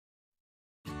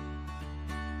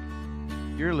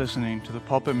You're listening to the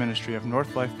pulpit ministry of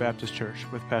North Life Baptist Church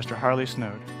with Pastor Harley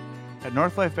Snowd. At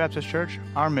North Life Baptist Church,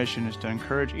 our mission is to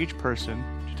encourage each person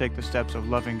to take the steps of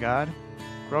loving God,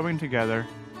 growing together,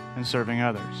 and serving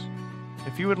others.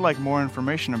 If you would like more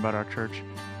information about our church,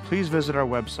 please visit our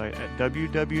website at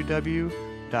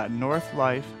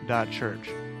www.northlife.church.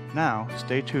 Now,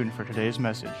 stay tuned for today's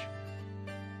message.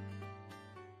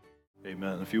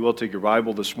 Amen. If you will, take your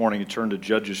Bible this morning and turn to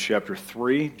Judges chapter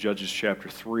 3. Judges chapter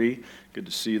 3. Good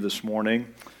to see you this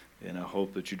morning, and I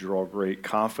hope that you draw great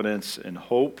confidence and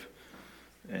hope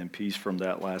and peace from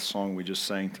that last song we just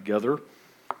sang together.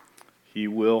 He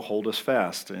will hold us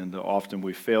fast, and often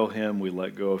we fail Him, we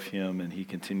let go of Him, and He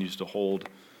continues to hold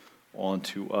on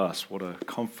to us. What a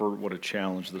comfort, what a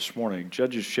challenge this morning.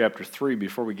 Judges chapter 3,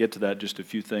 before we get to that, just a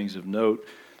few things of note.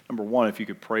 Number one, if you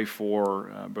could pray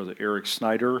for Brother Eric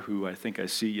Snyder, who I think I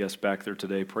see, yes, back there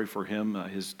today. Pray for him.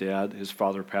 His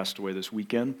father passed away this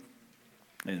weekend,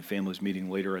 and family's meeting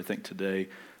later, I think today.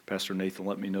 Pastor Nathan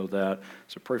let me know that.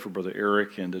 So pray for Brother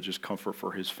Eric and just comfort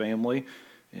for his family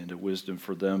and wisdom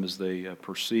for them as they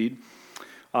proceed.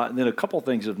 And then a couple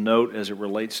things of note as it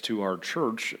relates to our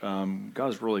church.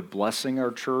 God's really blessing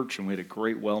our church, and we had a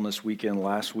great wellness weekend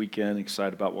last weekend.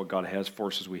 Excited about what God has for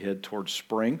us as we head towards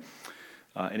spring.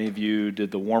 Any of you did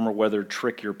the warmer weather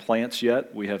trick your plants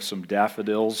yet? We have some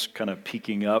daffodils kind of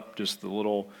peeking up, just the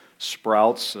little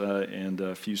sprouts, and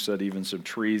a few said even some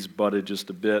trees budded just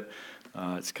a bit.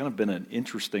 It's kind of been an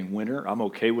interesting winter. I'm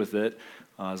okay with it,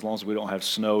 as long as we don't have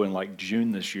snow in like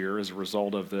June this year as a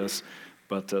result of this.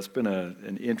 But it's been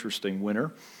an interesting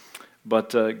winter.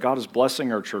 But God is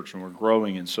blessing our church, and we're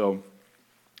growing. And so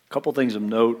a couple things of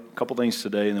note, a couple things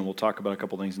today, and then we'll talk about a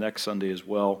couple things next Sunday as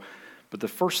well. But the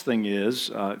first thing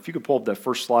is, if you could pull up that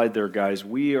first slide there, guys,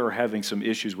 we are having some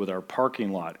issues with our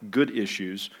parking lot, good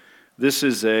issues. This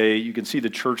is you can see the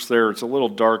church there. It's a little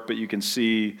dark, but you can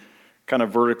see kind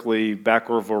of vertically,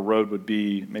 Backerville Road would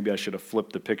be, maybe I should have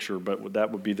flipped the picture, but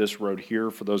that would be this road here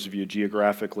for those of you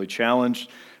geographically challenged.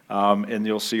 And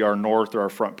you'll see our north or our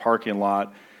front parking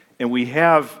lot. And we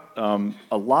have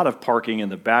a lot of parking in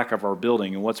the back of our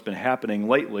building. And what's been happening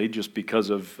lately, just because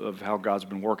of how God's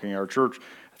been working in our church,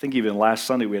 I think even last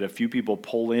Sunday we had a few people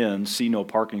pull in, see no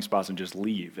parking spots, and just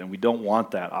leave. And we don't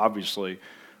want that, obviously.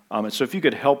 And so if you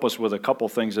could help us with a couple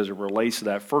things as it relates to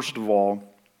that. First of all,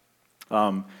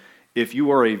 if you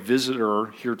are a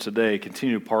visitor here today,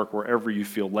 continue to park wherever you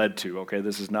feel led to, okay?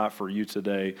 This is not for you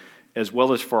today. As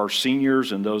well as for our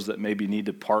seniors and those that maybe need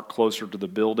to park closer to the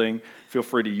building, feel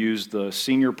free to use the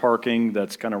senior parking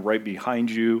that's kind of right behind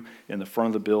you in the front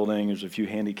of the building. There's a few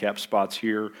handicap spots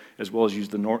here, as well as use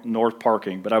the north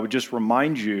parking. But I would just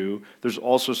remind you, there's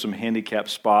also some handicap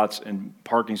spots and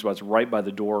parking spots right by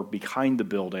the door behind the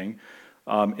building.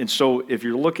 And so if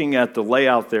you're looking at the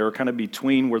layout there, kind of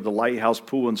between where the Lighthouse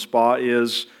Pool and Spa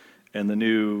is and the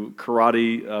new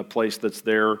karate place that's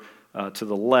there, to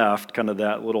the left, kind of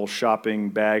that little shopping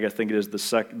bag, I think it is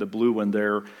the blue one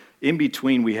there. In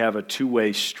between, we have a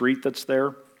two-way street that's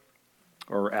there,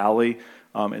 or alley.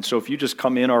 And so if you just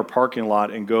come in our parking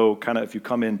lot and go if you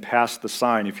come in past the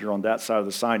sign, if you're on that side of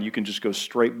the sign, you can just go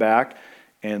straight back,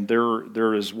 and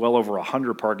there is well over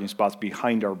 100 parking spots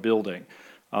behind our building.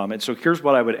 And so here's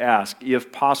what I would ask,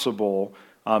 if possible,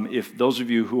 if those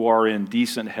of you who are in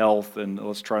decent health, and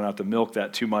let's try not to milk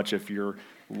that too much if you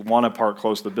want to park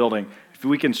close to the building, if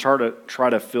we can try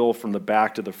to fill from the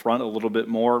back to the front a little bit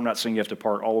more. I'm not saying you have to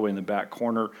park all the way in the back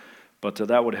corner, but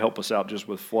that would help us out just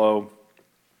with flow.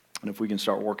 And if we can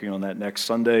start working on that next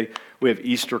Sunday. We have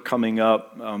Easter coming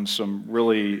up, some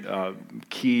really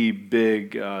key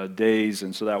big days,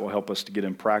 and so that will help us to get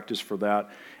in practice for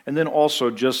that. And then also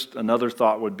just another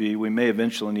thought would be we may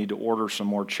eventually need to order some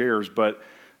more chairs, but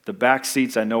the back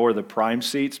seats I know are the prime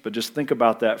seats, but just think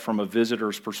about that from a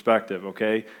visitor's perspective,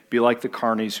 okay? Be like the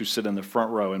carnies who sit in the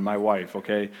front row, and my wife,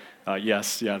 okay?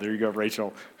 Yes, there you go,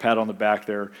 Rachel. Pat on the back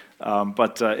there.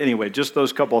 But anyway, just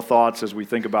those couple of thoughts as we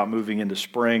think about moving into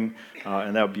spring,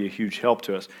 and that would be a huge help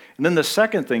to us. And then the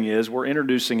second thing is we're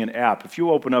introducing an app. If you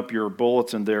open up your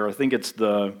bulletin there, I think it's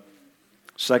the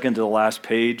second to the last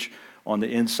page on the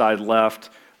inside left,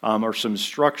 are some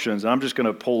instructions. And I'm just going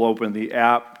to pull open the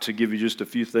app to give you just a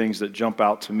few things that jump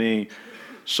out to me.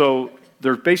 So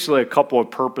there's basically a couple of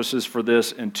purposes for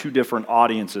this and two different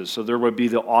audiences. So there would be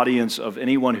the audience of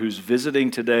anyone who's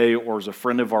visiting today or is a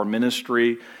friend of our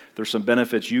ministry. There's some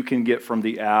benefits you can get from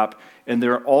the app. And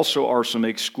there also are some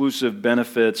exclusive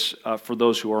benefits for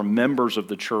those who are members of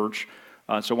the church.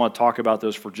 So I want to talk about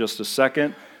those for just a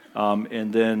second.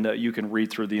 And then you can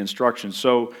read through the instructions.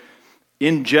 So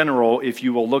in general, if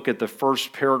you will look at the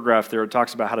first paragraph there, it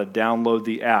talks about how to download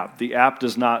the app. The app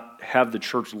does not have the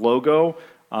church logo.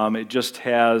 It just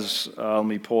has, let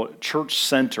me pull it, Church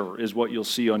Center is what you'll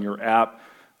see on your app,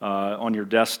 on your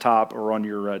desktop or on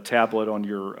your tablet on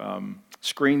your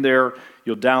screen there.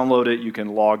 You'll download it, you can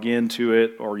log into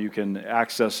it, or you can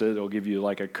access it. It'll give you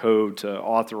like a code to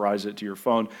authorize it to your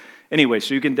phone. Anyway,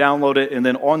 so you can download it, and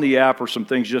then on the app are some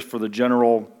things just for the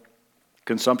general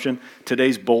consumption.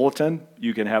 Today's bulletin,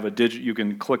 you can have you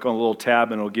can click on a little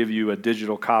tab and it'll give you a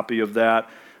digital copy of that.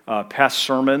 Past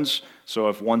sermons, so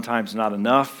if one time's not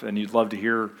enough and you'd love to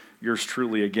hear yours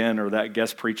truly again, or that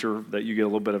guest preacher that you get a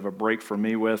little bit of a break from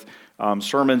me with.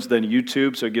 Sermons, then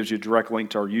YouTube, so it gives you a direct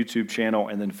link to our YouTube channel,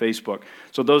 and then Facebook.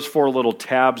 So those 4 little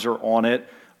tabs are on it.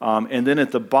 And then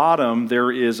at the bottom,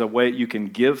 there is a way you can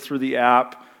give through the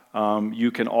app.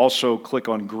 You can also click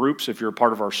on groups if you're a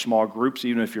part of our small groups,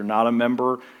 even if you're not a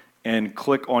member, and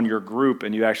click on your group,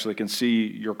 and you actually can see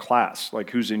your class, like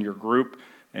who's in your group,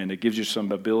 and it gives you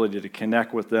some ability to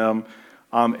connect with them.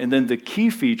 And then the key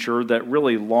feature that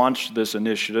really launched this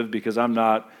initiative, because I'm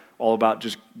not all about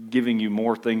just giving you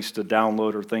more things to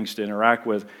download or things to interact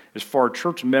with, is for our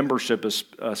church membership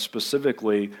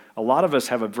specifically, a lot of us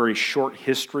have a very short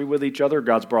history with each other.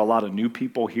 God's brought a lot of new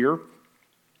people here.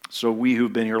 So we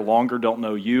who've been here longer don't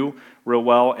know you real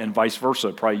well, and vice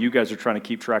versa. Probably you guys are trying to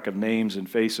keep track of names and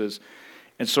faces.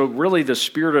 And so really the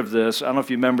spirit of this, I don't know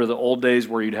if you remember the old days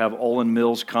where you'd have Olin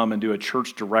Mills come and do a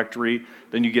church directory,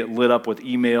 then you get lit up with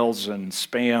emails and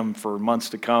spam for months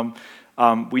to come.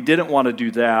 We didn't want to do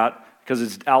that because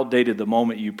it's outdated the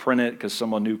moment you print it, because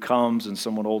someone new comes and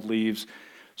someone old leaves.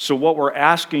 So what we're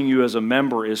asking you as a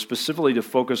member is specifically to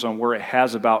focus on where it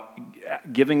has about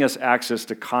giving us access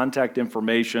to contact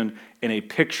information in a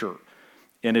picture.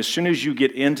 And as soon as you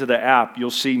get into the app,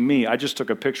 you'll see me. I just took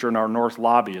a picture in our north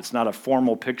lobby. It's not a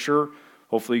formal picture.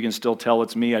 Hopefully you can still tell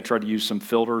it's me. I tried to use some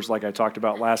filters like I talked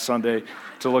about last Sunday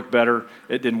to look better.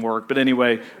 It didn't work. But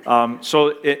anyway,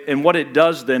 and what it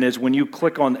does then is when you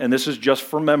click on, and this is just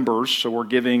for members, so we're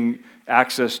giving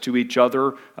access to each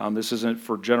other. This isn't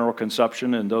for general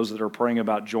consumption, and those that are praying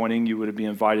about joining, you would be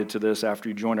invited to this after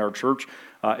you join our church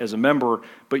as a member.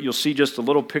 But you'll see just a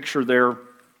little picture there.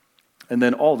 And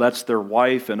then, that's their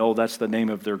wife, and that's the name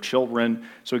of their children.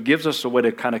 So it gives us a way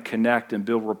to kind of connect and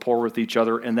build rapport with each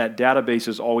other, and that database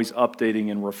is always updating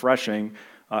and refreshing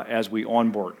as we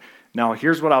onboard. Now,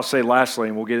 here's what I'll say lastly,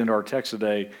 and we'll get into our text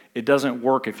today. It doesn't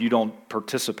work if you don't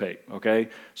participate, okay?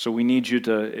 So we need you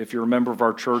to, if you're a member of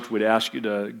our church, we'd ask you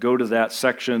to go to that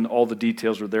section. All the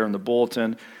details are there in the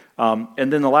bulletin.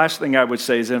 And then the last thing I would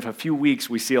say is if a few weeks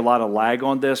we see a lot of lag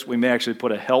on this, we may actually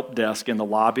put a help desk in the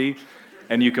lobby,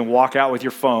 and you can walk out with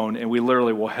your phone, and we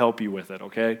literally will help you with it,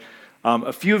 okay?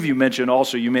 A few of you mentioned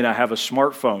also you may not have a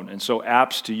smartphone, and so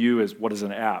apps to you is, what is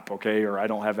an app, okay? Or I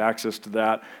don't have access to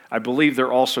that. I believe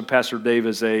they're also, Pastor Dave,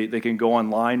 they can go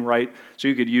online, right? So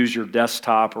you could use your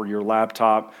desktop or your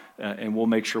laptop, and we'll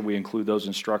make sure we include those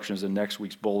instructions in next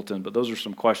week's bulletin. But those are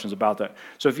some questions about that.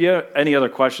 So if you have any other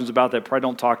questions about that, probably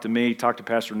don't talk to me. Talk to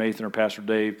Pastor Nathan or Pastor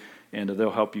Dave, and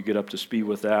they'll help you get up to speed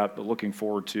with that. But looking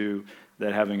forward to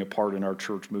that having a part in our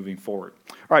church moving forward.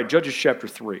 All right, Judges chapter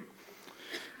 3.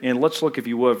 And let's look, if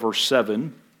you would, verse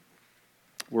 7.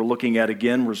 We're looking at,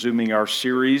 again, resuming our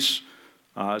series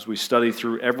as we study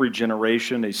through every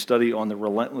generation, a study on the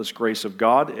relentless grace of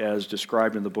God as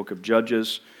described in the book of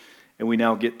Judges. And we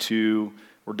now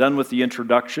we're done with the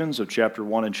introductions of chapter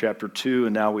 1 and chapter 2,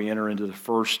 and now we enter into the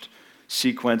first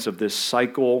sequence of this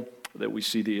cycle that we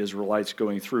see the Israelites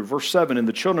going through. Verse 7, and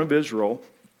the children of Israel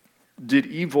did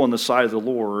evil in the sight of the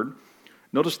Lord.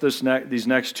 Notice these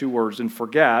next 2 words, and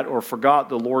forgot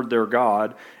the Lord their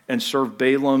God, and served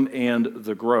Balaam and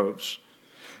the groves.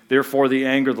 Therefore the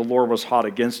anger of the Lord was hot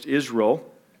against Israel,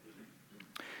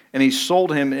 and he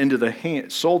sold them into the hand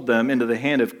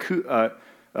of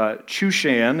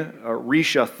Chushan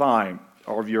Rishathaim.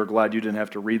 All of you are glad you didn't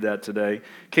have to read that today.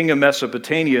 King of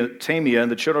Mesopotamia,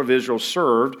 and the children of Israel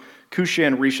served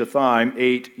Chushan Rishathaim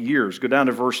 8 years. Go down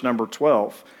to verse number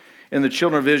 12. And the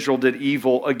children of Israel did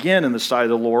evil again in the sight of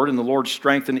the Lord, and the Lord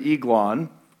strengthened Eglon,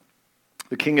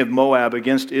 the king of Moab,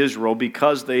 against Israel,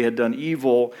 because they had done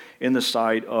evil in the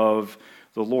sight of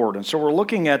the Lord. And so we're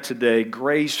looking at today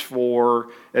grace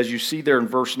for, as you see there in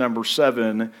verse number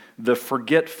 7, the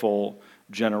forgetful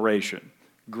generation.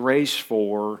 Grace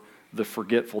for the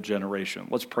forgetful generation.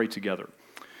 Let's pray together.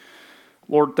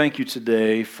 Lord, thank you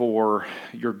today for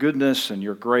your goodness and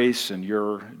your grace and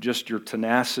your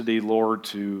tenacity, Lord,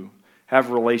 to have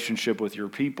a relationship with your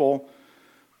people.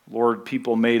 Lord, a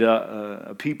people made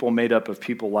up of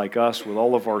people like us with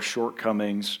all of our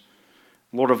shortcomings.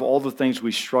 Lord, of all the things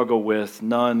we struggle with,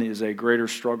 none is a greater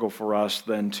struggle for us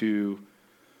than to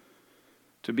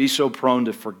be so prone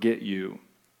to forget you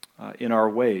in our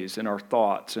ways, in our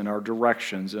thoughts, in our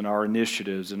directions, in our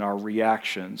initiatives, in our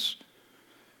reactions.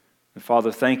 And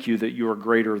Father, thank you that you are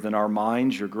greater than our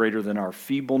minds, you're greater than our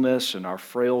feebleness and our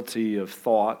frailty of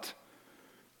thought.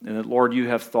 And that, Lord, you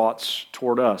have thoughts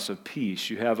toward us of peace.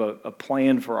 You have a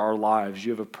plan for our lives.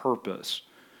 You have a purpose.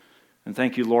 And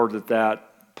thank you, Lord,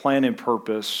 that plan and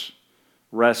purpose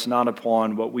rests not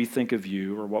upon what we think of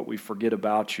you or what we forget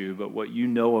about you, but what you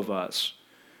know of us.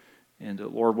 And,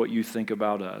 Lord, what you think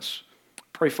about us.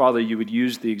 Pray, Father, you would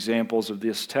use the examples of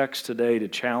this text today to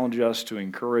challenge us, to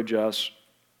encourage us.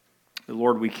 That,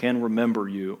 Lord, we can remember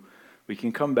you. We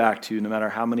can come back to you no matter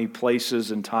how many places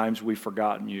and times we've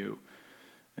forgotten you.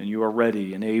 And you are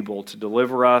ready and able to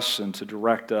deliver us and to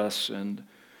direct us and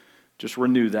just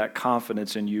renew that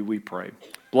confidence in you, we pray.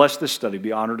 Bless this study.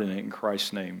 Be honored in it in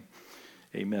Christ's name.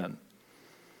 Amen.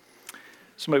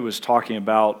 Somebody was talking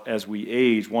about as we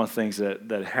age, one of the things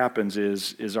that happens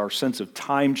is our sense of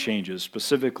time changes.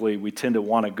 Specifically, we tend to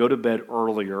want to go to bed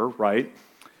earlier, right?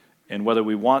 And whether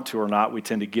we want to or not, we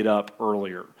tend to get up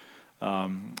earlier.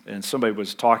 And somebody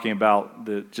was talking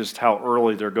about just how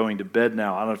early they're going to bed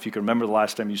now. I don't know if you can remember the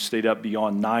last time you stayed up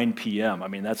beyond 9 p.m. I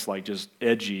mean, that's like just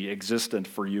edgy, existent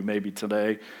for you maybe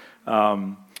today.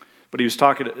 But he was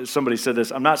talking, somebody said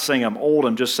this, I'm not saying I'm old,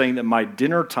 I'm just saying that my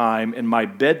dinner time and my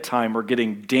bedtime are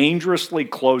getting dangerously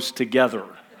close together,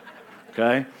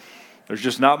 okay? There's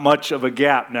just not much of a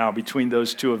gap now between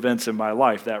those two events in my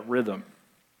life, that rhythm.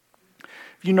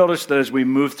 If you notice that as we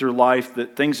move through life,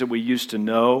 that things that we used to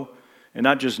know, and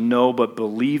not just know, but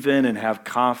believe in and have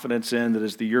confidence in, that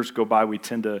as the years go by, we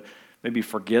tend to maybe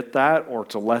forget that or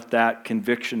to let that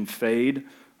conviction fade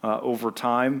over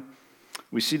time.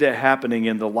 We see that happening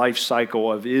in the life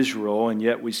cycle of Israel, and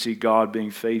yet we see God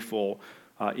being faithful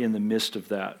in the midst of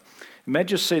that. And may I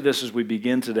just say this as we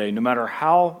begin today, no matter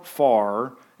how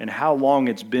far and how long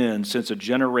it's been since a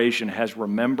generation has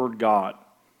remembered God,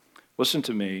 listen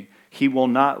to me, He will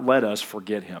not let us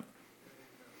forget Him.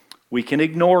 We can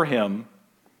ignore Him,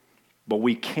 but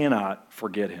we cannot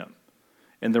forget Him.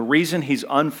 And the reason He's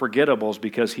unforgettable is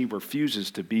because He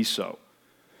refuses to be so.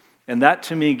 And that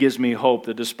to me gives me hope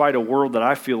that despite a world that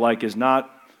I feel like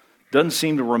doesn't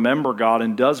seem to remember God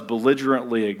and does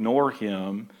belligerently ignore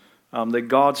Him, that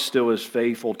God still is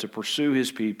faithful to pursue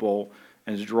His people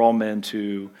and to draw men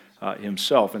to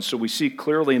Himself. And so we see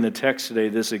clearly in the text today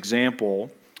this example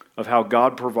of how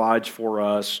God provides for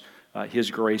us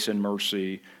His grace and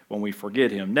mercy when we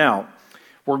forget Him. Now,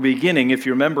 we're beginning, if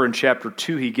you remember in chapter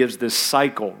 2, He gives this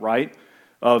cycle, right?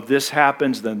 Of this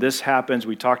happens, then this happens.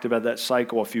 We talked about that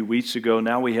cycle a few weeks ago.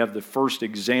 Now we have the first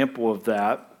example of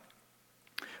that,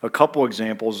 a couple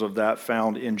examples of that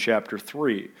found in chapter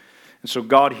 3. And so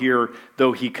God here,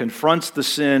 though He confronts the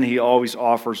sin, He always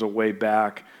offers a way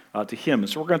back to Him. And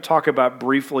so we're going to talk about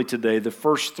briefly today the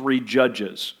first three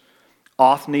judges,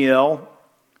 Othniel,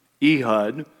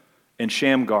 Ehud, and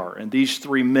Shamgar. And these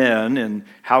three men and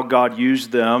how God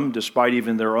used them, despite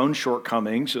even their own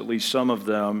shortcomings, at least some of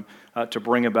them, to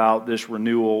bring about this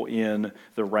renewal in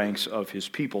the ranks of His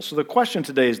people. So the question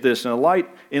today is this: in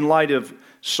light of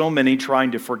so many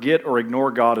trying to forget or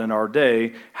ignore God in our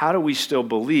day, how do we still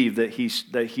believe that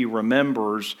He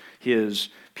remembers His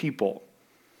people?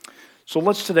 So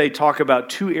let's today talk about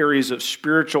two areas of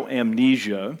spiritual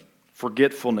amnesia,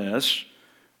 forgetfulness,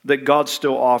 that God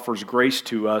still offers grace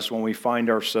to us when we find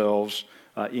ourselves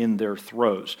in their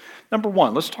throes. Number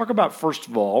one, let's talk about, first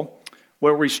of all,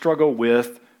 where we struggle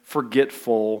with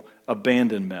forgetful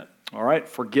abandonment. All right,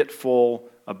 forgetful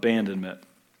abandonment.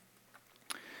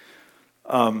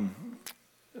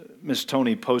 Miss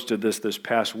Tony posted this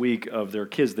past week of their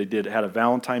kids. They had a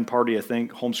Valentine party, I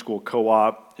think, homeschool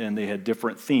co-op, and they had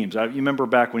different themes. You remember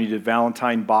back when you did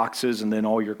Valentine boxes and then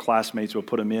all your classmates would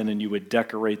put them in and you would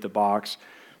decorate the box?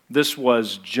 This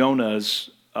was Jonah's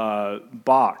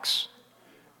box,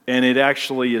 and it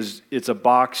actually it's a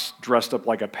box dressed up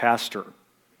like a pastor.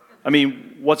 I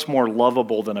mean, what's more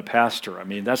lovable than a pastor? I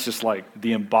mean, that's just like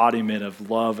the embodiment of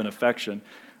love and affection.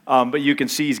 But you can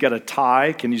see he's got a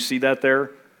tie. Can you see that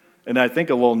there? And I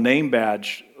think a little name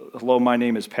badge, hello, my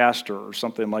name is Pastor, or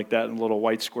something like that, in a little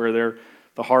white square there.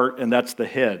 The heart, and that's the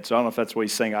head. So I don't know if that's what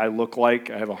he's saying I look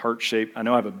like. I have a heart shape. I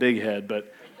know I have a big head, but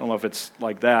I don't know if it's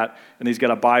like that. And he's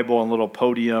got a Bible and a little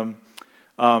podium.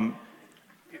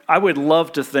 I would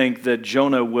love to think that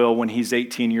Jonah will, when he's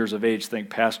 18 years of age, think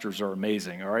pastors are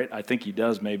amazing, all right? I think he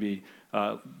does, maybe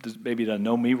doesn't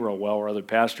know me real well or other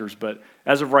pastors, but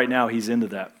as of right now, he's into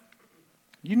that.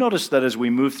 You notice that as we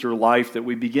move through life that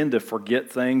we begin to forget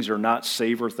things or not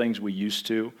savor things we used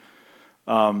to.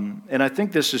 And I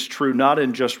think this is true not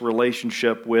in just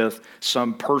relationship with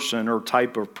some person or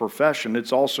type of profession.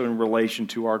 It's also in relation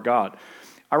to our God.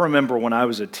 I remember when I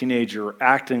was a teenager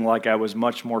acting like I was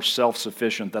much more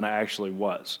self-sufficient than I actually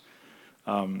was.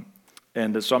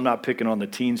 And so I'm not picking on the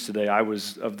teens today. I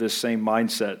was of this same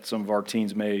mindset. Some of our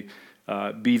teens may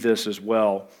be this as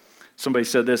well. Somebody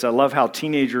said this, I love how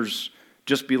teenagers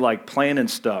just be like planning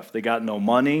stuff. They got no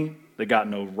money, they got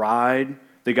no ride,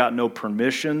 they got no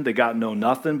permission, they got no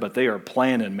nothing, but they are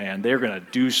planning, man. They're going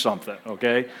to do something,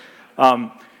 okay?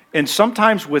 And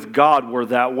sometimes with God, we're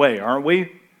that way, aren't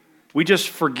we? We just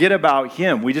forget about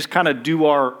Him. We just kind of do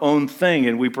our own thing,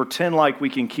 and we pretend like we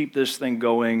can keep this thing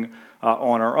going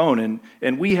on our own.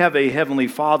 And we have a Heavenly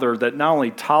Father that not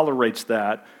only tolerates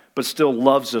that, but still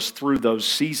loves us through those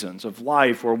seasons of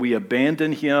life where we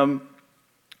abandon Him,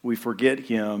 we forget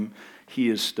Him, He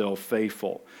is still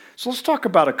faithful. So let's talk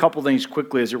about a couple things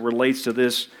quickly as it relates to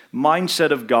this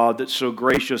mindset of God that's so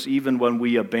gracious even when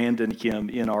we abandon Him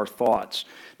in our thoughts.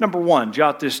 Number one,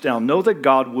 jot this down. Know that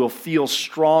God will feel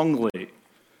strongly.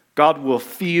 God will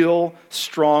feel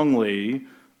strongly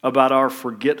about our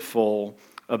forgetful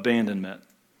abandonment.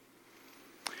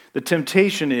 The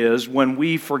temptation is when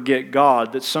we forget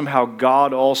God that somehow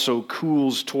God also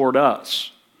cools toward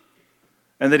us.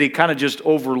 And that He kind of just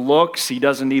overlooks, He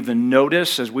doesn't even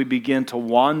notice as we begin to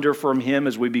wander from Him,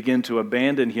 as we begin to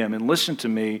abandon Him. And listen to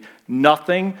me,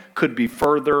 nothing could be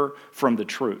further from the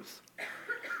truth.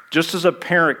 Just as a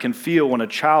parent can feel when a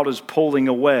child is pulling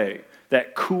away,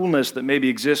 that coolness that maybe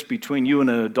exists between you and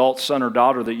an adult son or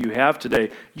daughter that you have today,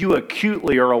 you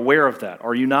acutely are aware of that,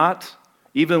 are you not?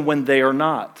 Even when they are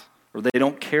not, or they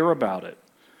don't care about it.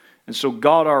 And so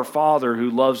God our Father, who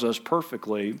loves us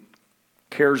perfectly,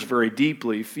 cares very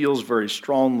deeply, feels very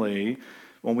strongly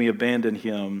when we abandon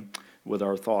Him with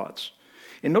our thoughts.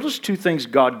 And notice two things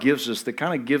God gives us that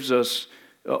kind of gives us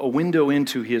a window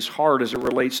into His heart as it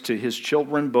relates to His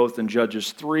children, both in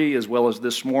Judges 3 as well as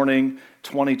this morning,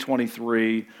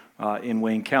 2023 in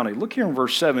Wayne County. Look here in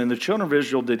verse 7. The children of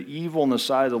Israel did evil in the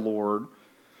sight of the Lord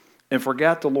and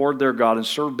forgot the Lord their God and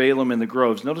served Balaam in the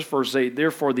groves. Notice verse 8.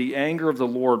 Therefore the anger of the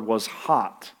Lord was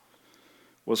hot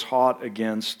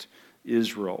against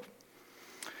Israel.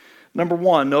 Number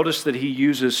one, notice that He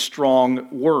uses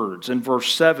strong words. In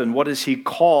verse 7, what does He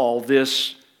call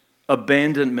this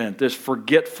abandonment, this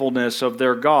forgetfulness of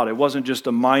their God? It wasn't just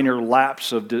a minor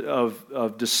lapse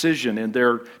of decision in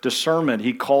their discernment.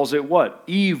 He calls it what?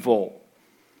 Evil.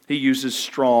 He uses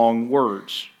strong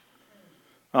words.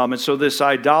 And so this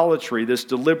idolatry, this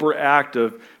deliberate act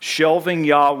of shelving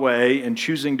Yahweh and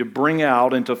choosing to bring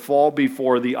out and to fall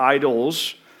before the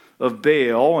idols of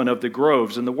Baal and of the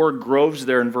groves. And the word groves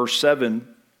there in verse 7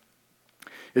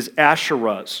 is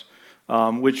Asherahs,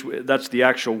 which that's the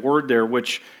actual word there,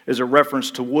 which is a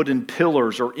reference to wooden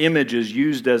pillars or images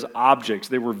used as objects.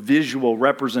 They were visual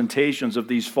representations of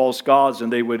these false gods,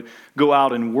 and they would go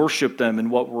out and worship them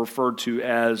in what were referred to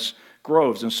as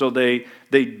groves. And so they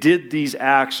did these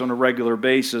acts on a regular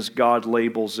basis. God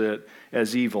labels it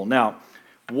as evil. Now,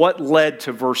 what led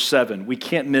to verse 7? We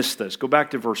can't miss this. Go back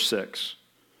to verse 6.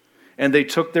 And they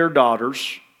took their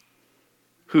daughters,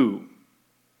 who?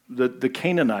 The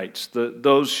Canaanites,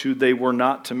 those who they were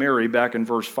not to marry, back in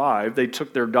verse 5. They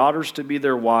took their daughters to be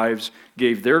their wives,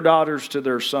 gave their daughters to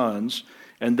their sons,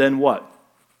 and then what?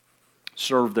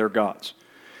 Served their gods.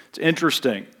 It's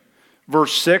interesting.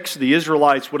 Verse 6, the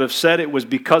Israelites would have said it was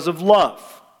because of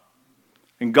love.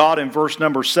 And God in verse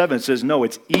number 7 says, no,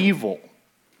 it's evil.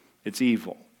 It's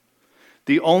evil.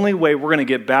 The only way we're going to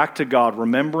get back to God,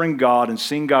 remembering God and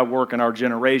seeing God work in our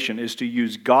generation, is to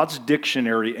use God's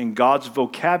dictionary and God's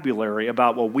vocabulary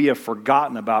about what we have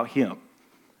forgotten about Him.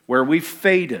 Where we've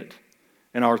faded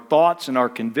in our thoughts and our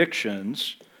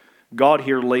convictions, God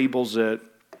here labels it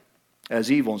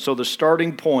as evil. And so the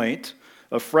starting point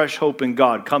of fresh hope in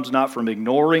God comes not from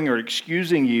ignoring or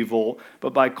excusing evil,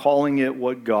 but by calling it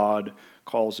what God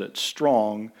calls it,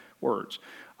 strong words.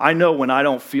 I know when I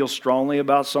don't feel strongly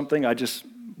about something, I just,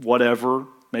 whatever,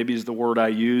 maybe is the word I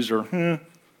use, or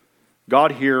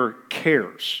God here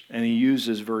cares, and He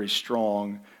uses very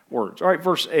strong words. All right,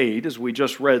 verse 8, as we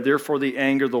just read, therefore the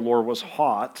anger of the Lord was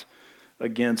hot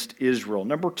against Israel.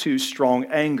 Number 2, strong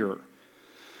anger.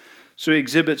 So He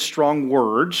exhibits strong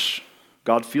words.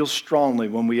 God feels strongly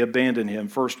when we abandon Him,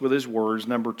 first with His words,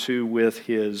 number 2, with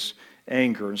His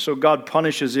anger. And so God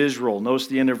punishes Israel. Notice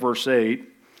the end of verse 8.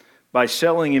 By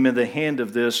selling him in the hand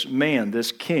of this man,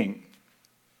 this king.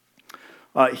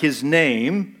 His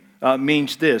name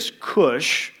means this,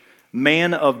 Cush,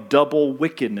 man of double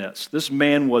wickedness. This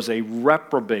man was a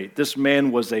reprobate. This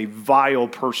man was a vile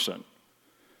person.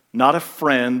 Not a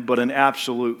friend, but an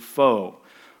absolute foe.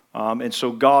 And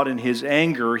so God, in his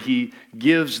anger, he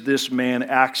gives this man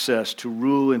access to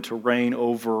rule and to reign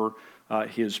over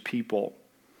his people.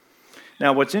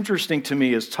 Now, what's interesting to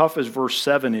me, as tough as verse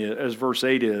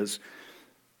 8 is,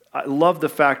 I love the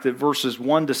fact that verses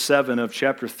 1 to 7 of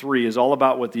chapter 3 is all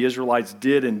about what the Israelites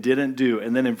did and didn't do.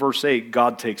 And then in verse 8,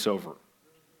 God takes over.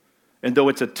 And though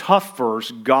it's a tough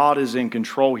verse, God is in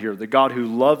control here. The God who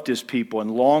loved his people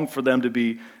and longed for them to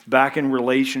be back in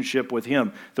relationship with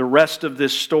him. The rest of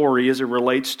this story, as it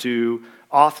relates to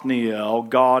Othniel,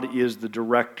 God is the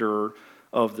director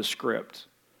of the script.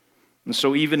 And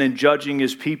so even in judging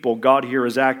his people, God here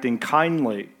is acting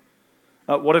kindly.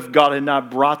 What if God had not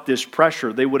brought this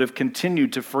pressure? They would have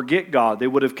continued to forget God. They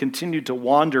would have continued to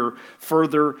wander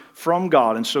further from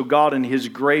God. And so God, in his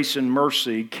grace and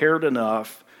mercy, cared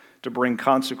enough to bring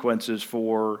consequences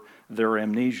for their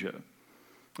amnesia.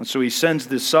 And so he sends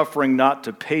this suffering not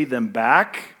to pay them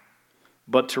back,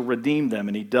 but to redeem them.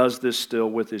 And he does this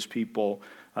still with his people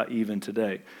even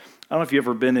today. I don't know if you've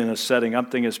ever been in a setting, I'm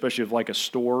thinking especially of like a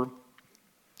store,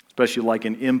 especially like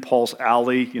an impulse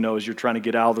alley, as you're trying to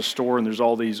get out of the store and there's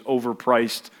all these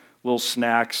overpriced little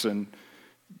snacks and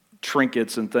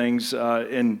trinkets and things.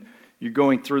 And you're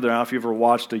going through there. I don't know if you've ever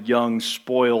watched a young,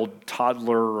 spoiled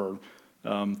toddler or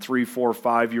 3, 4,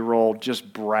 5-year-old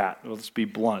just brat. Let's be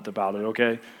blunt about it,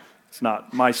 okay? It's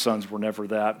not, my sons were never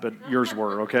that, but yours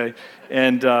were, okay?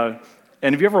 And have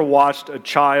you ever watched a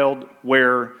child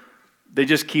where they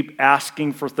just keep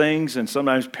asking for things, and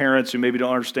sometimes parents who maybe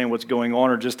don't understand what's going on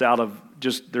are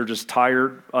they're just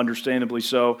tired, understandably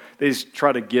so. They just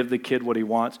try to give the kid what he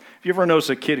wants. Have you ever noticed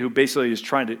a kid who basically is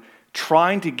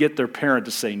trying to get their parent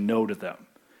to say no to them?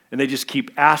 And they just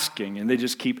keep asking, and they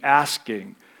just keep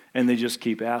asking, and they just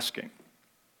keep asking.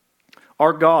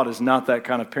 Our God is not that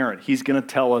kind of parent. He's going to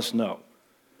tell us no.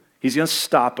 He's going to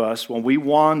stop us when we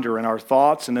wander in our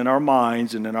thoughts and in our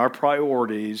minds and in our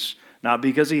priorities, not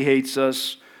because he hates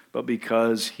us, but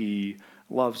because he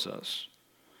loves us.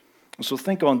 So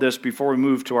think on this before we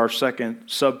move to our second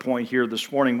subpoint here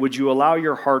this morning. Would you allow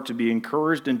your heart to be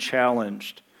encouraged and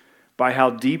challenged by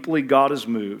how deeply God is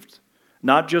moved,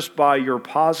 not just by your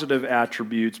positive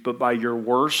attributes, but by your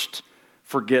worst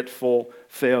forgetful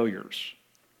failures?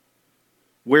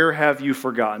 Where have you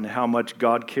forgotten how much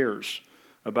God cares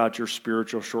about your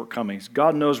spiritual shortcomings?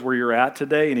 God knows where you're at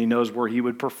today, and he knows where he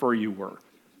would prefer you were.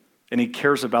 And he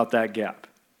cares about that gap.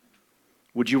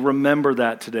 Would you remember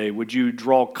that today? Would you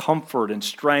draw comfort and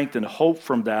strength and hope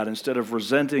from that instead of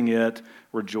resenting it,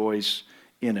 rejoice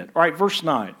in it? All right, verse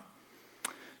 9.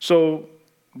 So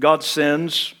God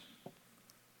sends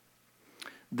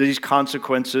these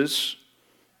consequences.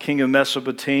 King of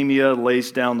Mesopotamia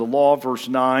lays down the law, verse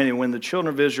 9, and when the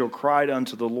children of Israel cried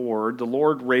unto the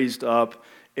Lord raised up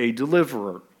a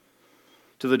deliverer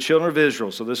to the children of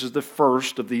Israel. So this is the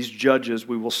first of these judges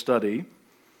we will study.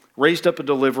 Raised up a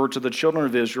deliverer to the children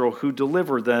of Israel who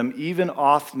delivered them, even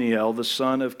Othniel, the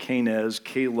son of Kenaz,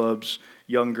 Caleb's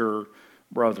younger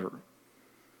brother.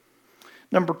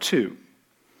 Number 2.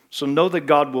 So know that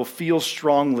God will feel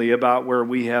strongly about where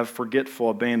we have forgetful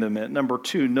abandonment. Number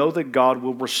 2, know that God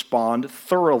will respond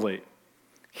thoroughly.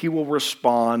 He will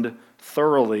respond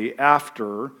thoroughly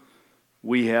after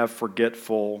we have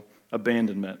forgetful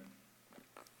abandonment.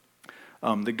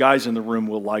 The guys in the room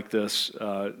will like this.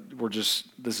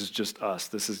 This is just us.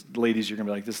 Ladies, you're going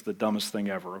to be like, this is the dumbest thing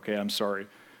ever, okay? I'm sorry.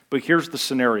 But here's the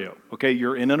scenario, okay?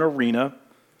 You're in an arena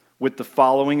with the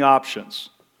following options.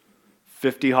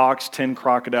 50 hawks, 10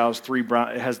 crocodiles, 3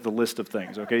 brown. It has the list of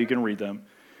things, okay? You can read them.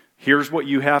 Here's what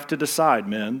you have to decide,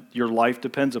 men. Your life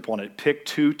depends upon it. Pick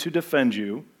 2 to defend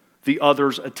you. The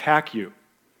others attack you.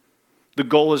 The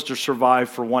goal is to survive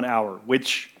for 1 hour.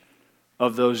 Which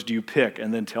of those do you pick?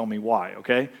 And then tell me why,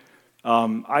 okay?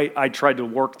 I tried to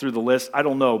work through the list. I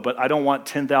don't know, but I don't want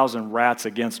 10,000 rats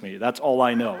against me. That's all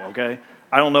I know, okay?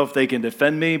 I don't know if they can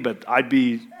defend me, but I'd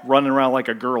be running around like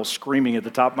a girl screaming at the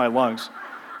top of my lungs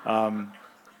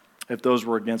if those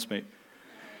were against me.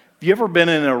 Have you ever been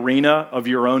in an arena of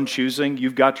your own choosing?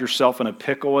 You've got yourself in a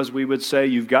pickle, as we would say.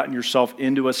 You've gotten yourself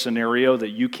into a scenario that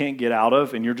you can't get out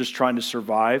of, and you're just trying to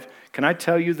survive. Can I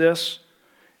tell you this?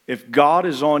 If God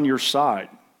is on your side,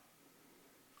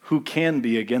 who can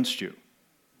be against you?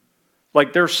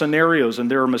 Like, there are scenarios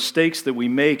and there are mistakes that we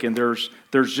make, and there's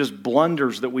just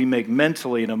blunders that we make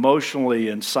mentally and emotionally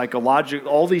and psychologically,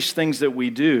 all these things that we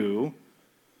do.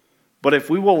 But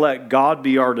if we will let God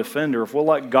be our defender, if we'll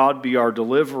let God be our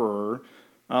deliverer,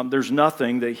 there's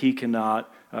nothing that he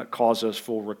cannot cause us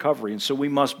full recovery. And so we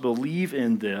must believe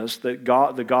in this, that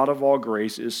God, the God of all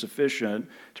grace, is sufficient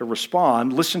to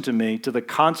respond, listen to me, to the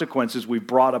consequences we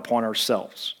brought upon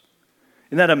ourselves.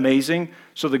 Isn't that amazing?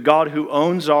 So the God who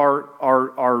owns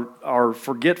our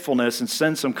forgetfulness and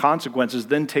sends some consequences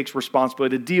then takes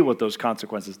responsibility to deal with those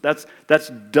consequences. That's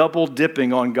double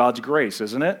dipping on God's grace,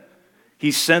 isn't it?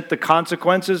 He sent the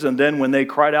consequences, and then when they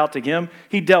cried out to him,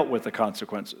 he dealt with the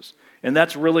consequences. And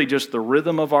that's really just the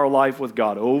rhythm of our life with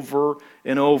God, over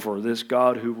and over, this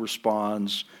God who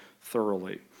responds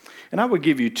thoroughly. And I would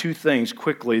give you two things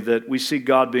quickly that we see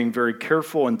God being very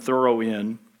careful and thorough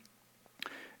in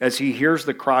as he hears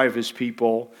the cry of his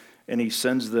people and he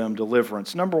sends them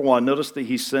deliverance. Number one, notice that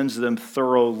he sends them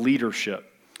thorough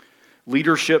leadership.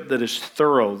 Leadership that is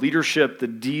thorough, leadership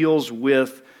that deals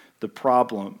with the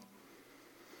problem.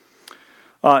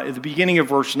 At the beginning of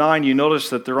verse 9, you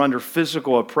notice that they're under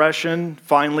physical oppression.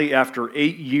 Finally, after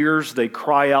 8 years, they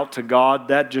cry out to God.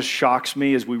 That just shocks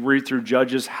me as we read through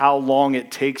Judges how long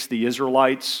it takes the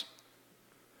Israelites.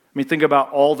 I mean, think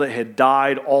about all that had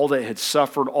died, all that had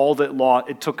suffered, all that lost.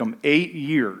 It took them 8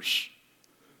 years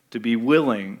to be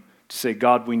willing to say,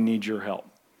 God, we need your help.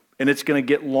 And it's going to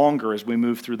get longer as we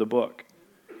move through the book.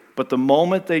 But the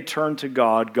moment they turn to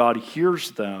God, God hears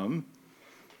them,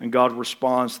 and God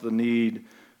responds to the need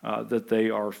that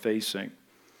they are facing.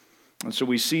 And so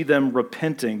we see them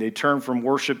repenting. They turn from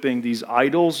worshiping these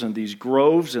idols and these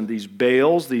groves and these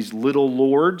Baals, these little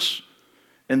lords,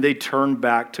 and they turn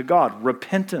back to God.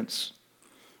 Repentance.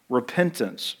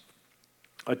 Repentance.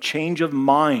 A change of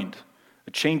mind.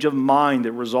 A change of mind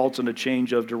that results in a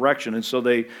change of direction. And so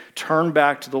they turn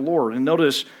back to the Lord. And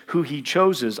notice who he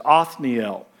chooses,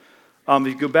 Othniel. If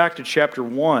you go back to chapter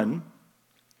 1,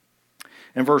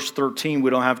 in verse 13, we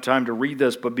don't have time to read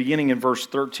this, but beginning in verse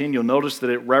 13, you'll notice that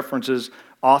it references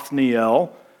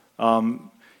Othniel.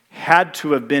 Had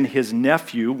to have been his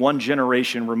nephew, one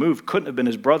generation removed. Couldn't have been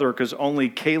his brother because only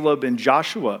Caleb and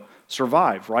Joshua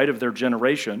survived, right, of their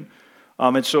generation.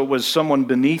 And so it was someone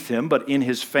beneath him, but in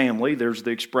his family, there's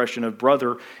the expression of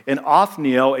brother. And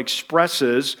Othniel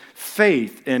expresses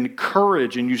faith and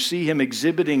courage, and you see him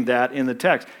exhibiting that in the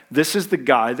text. This is the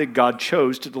guy that God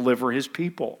chose to deliver his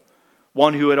people.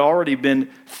 One who had already been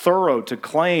thorough to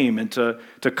claim and to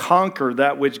conquer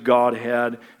that which God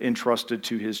had entrusted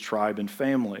to his tribe and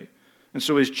family. And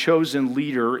so his chosen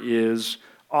leader is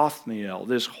Othniel,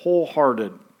 this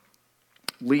wholehearted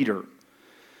leader.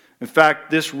 In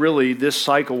fact, this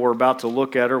cycle we're about to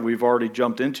look at, or we've already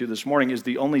jumped into this morning, is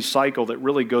the only cycle that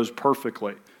really goes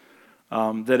perfectly.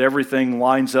 That everything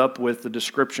lines up with the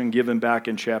description given back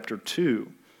in chapter 2.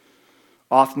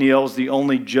 Othniel is the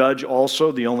only judge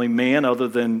also, the only man other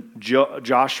than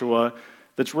Joshua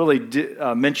that's really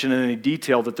mentioned in any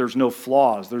detail that there's no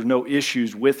flaws, there's no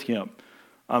issues with him.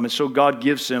 And so God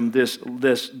gives him this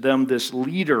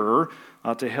leader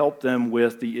to help them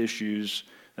with the issues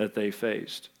that they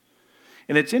faced.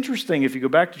 And it's interesting, if you go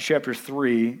back to chapter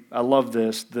 3, I love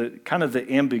this, the kind of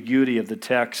the ambiguity of the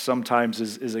text sometimes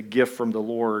is a gift from the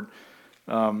Lord.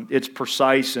 It's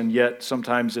precise, and yet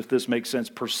sometimes, if this makes sense,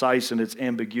 precise in its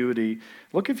ambiguity.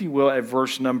 Look, if you will, at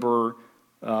verse number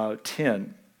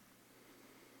 10.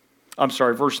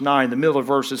 Verse 9. The middle of the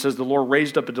verse, it says, the Lord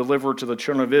raised up a deliverer to the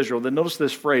children of Israel. Then notice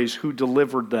this phrase, who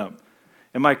delivered them.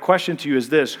 And my question to you is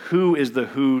this, who is the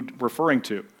who referring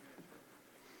to?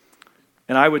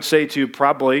 And I would say to you,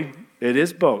 probably, it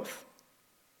is both.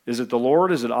 Is it the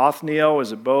Lord? Is it Othniel?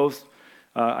 Is it both?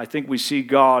 I think we see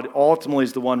God ultimately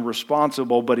is the one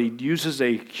responsible, but he uses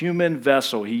a human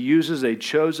vessel. He uses a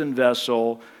chosen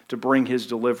vessel to bring his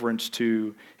deliverance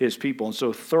to his people. And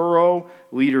so thorough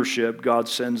leadership, God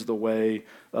sends the way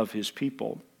of his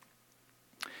people.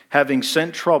 Having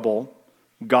sent trouble,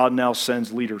 God now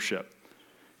sends leadership.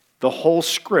 The whole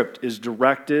script is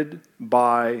directed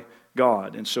by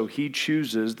God. And so he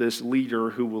chooses this leader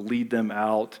who will lead them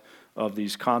out of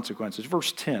these consequences.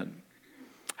 Verse 10.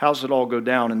 How's it all go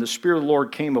down? And the Spirit of the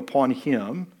Lord came upon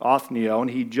him, Othniel, and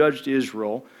he judged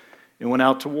Israel and went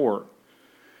out to war.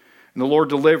 And the Lord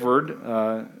delivered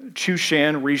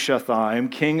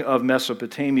Chushan-Rishathaim, king of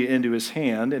Mesopotamia, into his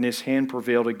hand, and his hand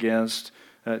prevailed against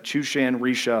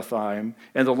Chushan-Rishathaim.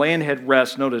 And the land had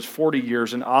rest, notice, 40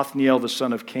 years, and Othniel, the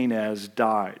son of Kenaz,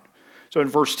 died. So in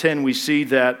verse 10, we see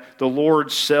that the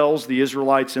Lord sells the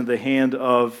Israelites in the hand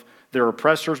of their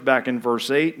oppressors. Back in verse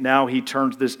 8, now he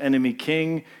turns this enemy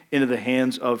king into the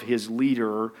hands of his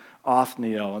leader,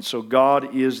 Othniel. And so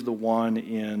God is the one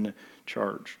in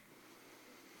charge.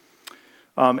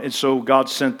 And so God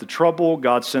sent the trouble,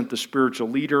 God sent the spiritual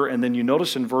leader, and then you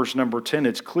notice in verse number 10,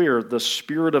 it's clear, the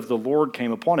Spirit of the Lord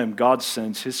came upon him. God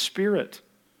sends his Spirit.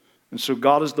 And so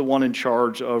God is the one in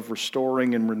charge of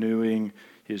restoring and renewing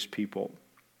his people.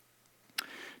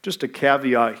 Just a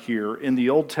caveat here, in the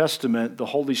Old Testament, the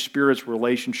Holy Spirit's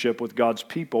relationship with God's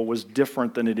people was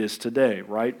different than it is today,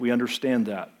 right? We understand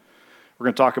that. We're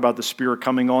going to talk about the Spirit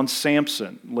coming on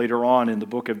Samson later on in the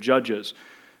book of Judges.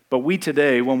 But we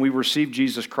today, when we receive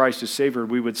Jesus Christ as Savior,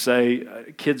 we would say,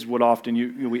 kids would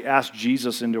often, we ask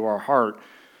Jesus into our heart.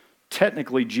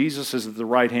 Technically, Jesus is at the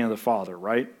right hand of the Father,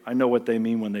 right? I know what they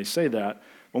mean when they say that.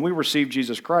 When we receive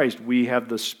Jesus Christ, we have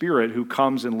the Spirit who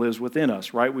comes and lives within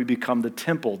us, right? We become the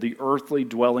temple, the earthly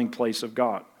dwelling place of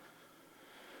God.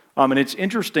 And it's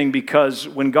interesting because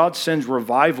when God sends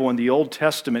revival in the Old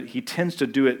Testament, he tends to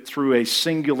do it through a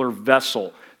singular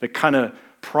vessel that kind of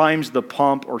primes the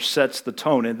pump or sets the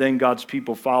tone, and then God's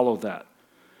people follow that.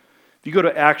 If you go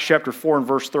to Acts chapter 4 and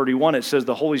verse 31, it says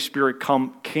the Holy Spirit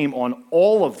came on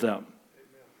all of them.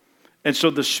 And so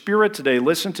the Spirit today,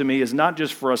 listen to me, is not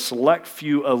just for a select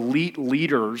few elite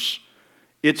leaders,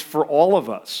 it's for all of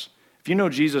us. If you know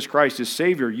Jesus Christ as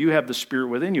Savior, you have the Spirit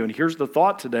within you. And here's the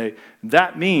thought today.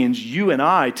 That means you and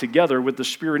I, together with the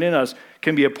Spirit in us,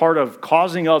 can be a part of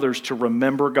causing others to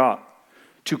remember God,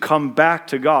 to come back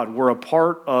to God. We're a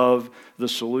part of the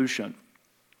solution.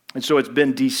 And so it's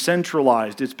been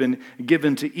decentralized. It's been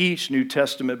given to each New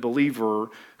Testament believer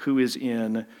who is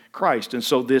in Christ. And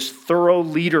so this thorough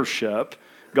leadership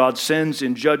God sends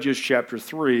in Judges chapter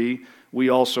 3, we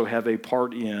also have a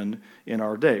part in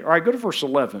our day. All right, go to verse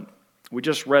 11. We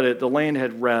just read it. The land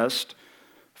had rest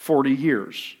 40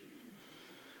 years.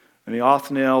 And the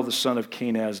Othniel, the son of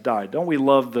Kenaz, died. Don't we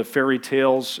love the fairy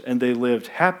tales? And they lived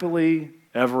happily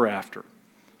ever after.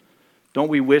 Don't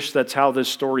we wish that's how this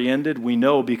story ended? We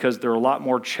know because there are a lot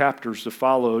more chapters to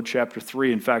follow, chapter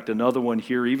 3. In fact, another one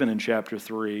here, even in chapter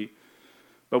 3.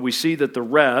 But we see that the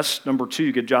rest, number 2,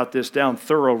 you could jot this down,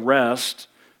 thorough rest.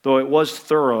 Though it was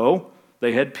thorough,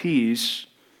 they had peace,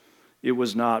 it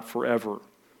was not forever.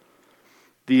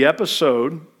 The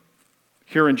episode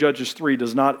here in Judges 3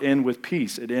 does not end with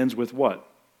peace. It ends with what?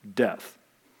 Death.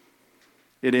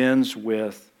 It ends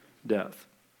with death.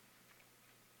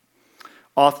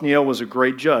 Othniel was a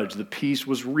great judge. The peace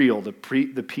was real. The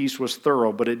peace was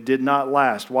thorough, but it did not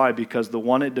last. Why? Because the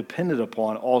one it depended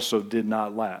upon also did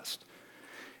not last.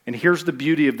 And here's the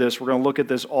beauty of this. We're going to look at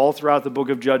this all throughout the book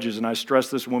of Judges, and I stressed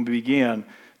this when we began.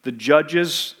 The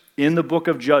judges in the book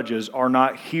of Judges are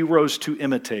not heroes to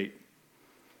imitate.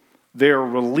 They are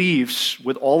reliefs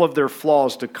with all of their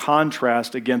flaws to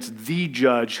contrast against the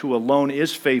judge who alone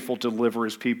is faithful to deliver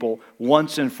his people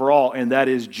once and for all, and that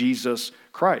is Jesus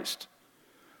Christ.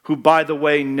 Who, by the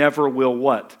way, never will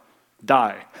what?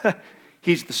 Die.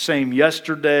 He's the same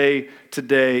yesterday,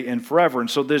 today, and forever. And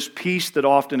so this peace that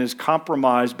often is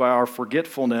compromised by our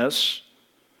forgetfulness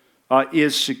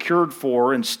is secured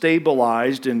for and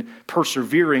stabilized and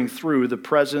persevering through the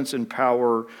presence and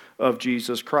power of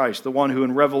Jesus Christ. The one who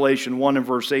in Revelation 1 and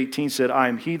verse 18 said, I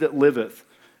am he that liveth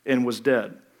and was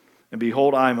dead. And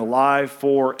behold, I am alive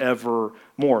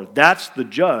forevermore. That's the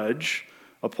judge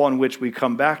upon which we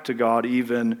come back to God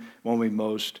even when we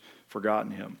most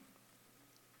forgotten him.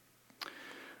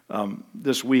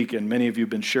 This week, and many of you have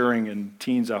been sharing, and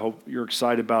teens I hope you're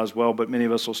excited about as well, but many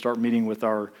of us will start meeting with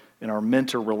our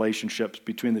mentor relationships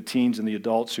between the teens and the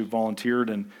adults who volunteered,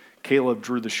 and Caleb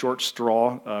drew the short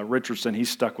straw. Richardson, he's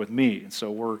stuck with me, and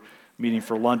so we're meeting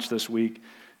for lunch this week.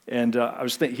 And I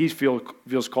was thinking, he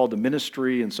feels called to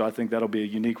ministry, and so I think that'll be a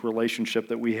unique relationship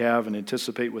that we have and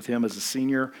anticipate with him as a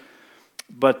senior.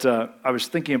 But I was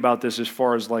thinking about this as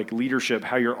far as like leadership,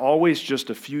 how you're always just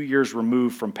a few years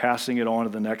removed from passing it on to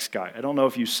the next guy. I don't know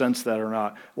if you sense that or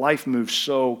not. Life moves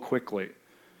so quickly.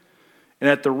 And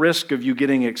at the risk of you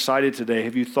getting excited today,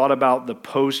 have you thought about the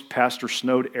post-Pastor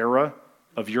Snowd era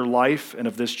of your life and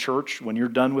of this church when you're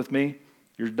done with me?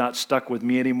 You're not stuck with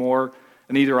me anymore.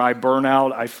 And either I burn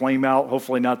out, I flame out,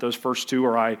 hopefully not those first two,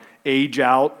 or I age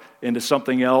out into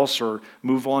something else or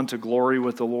move on to glory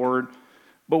with the Lord.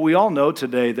 But we all know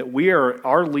today that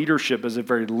our leadership is a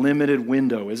very limited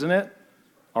window, isn't it?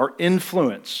 Our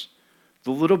influence,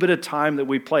 the little bit of time that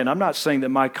we play. And I'm not saying that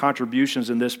my contributions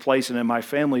in this place and in my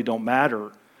family don't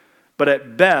matter. But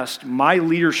at best, my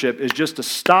leadership is just a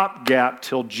stopgap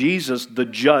till Jesus, the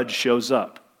judge, shows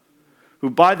up. Who,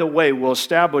 by the way, will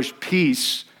establish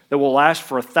peace that will last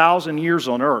for 1,000 years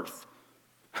on earth.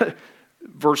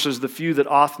 Versus the few that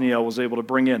Othniel was able to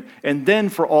bring in. And then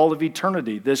for all of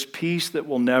eternity, this peace that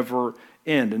will never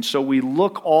end. And so we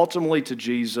look ultimately to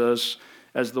Jesus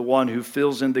as the one who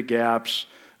fills in the gaps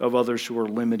of others who are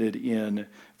limited in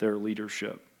their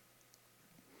leadership.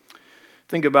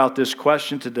 Think about this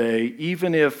question today,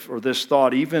 even if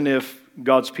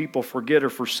God's people forget or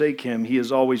forsake him, he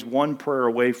is always one prayer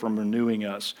away from renewing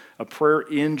us. A prayer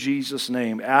in Jesus'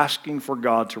 name, asking for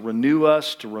God to renew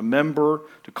us, to remember,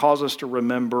 to cause us to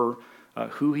remember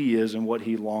who he is and what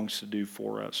he longs to do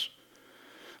for us.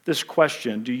 This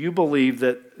question, do you believe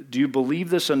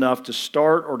this enough to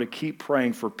start or to keep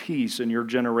praying for peace in your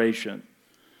generation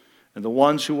and the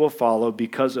ones who will follow,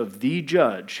 because of the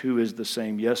judge who is the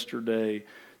same yesterday,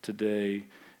 today,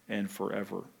 and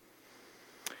forever?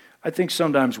 I think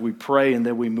sometimes we pray and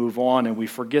then we move on and we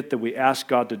forget that we ask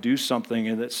God to do something,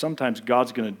 and that sometimes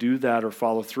God's going to do that or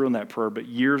follow through on that prayer, but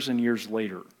years and years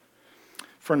later. A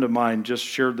friend of mine just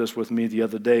shared this with me the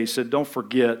other day. He said, don't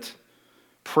forget,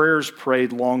 prayers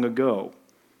prayed long ago.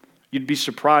 You'd be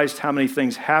surprised how many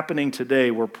things happening today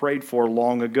were prayed for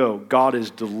long ago. God is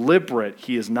deliberate.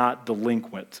 He is not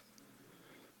delinquent.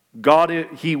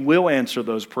 He will answer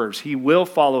those prayers. He will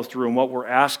follow through on what we're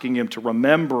asking him to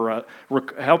remember,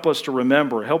 help us to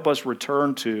remember, help us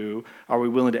return to. Are we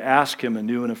willing to ask him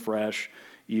anew and afresh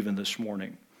even this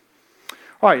morning?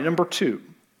 All right, number 2,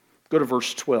 go to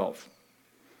verse 12.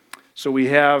 So we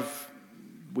have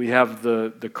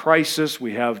the crisis,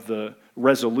 we have the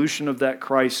resolution of that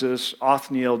crisis.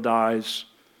 Othniel dies,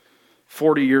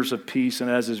 40 years of peace, and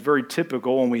as is very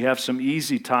typical when we have some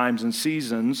easy times and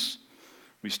seasons,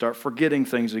 we start forgetting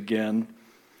things again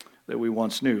that we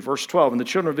once knew. Verse 12, and the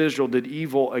children of Israel did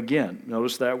evil again.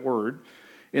 Notice that word.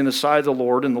 In the sight of the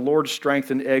Lord, and the Lord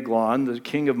strengthened Eglon, the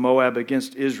king of Moab,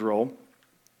 against Israel,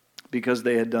 because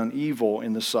they had done evil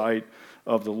in the sight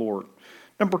of the Lord.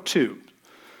 Number 2,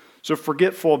 so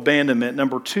forgetful abandonment.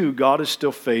 Number 2, God is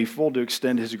still faithful to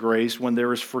extend his grace when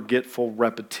there is forgetful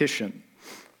repetition.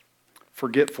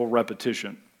 Forgetful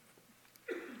repetition.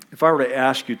 If I were to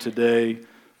ask you today,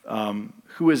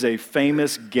 who is a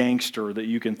famous gangster that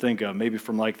you can think of, maybe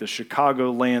from like the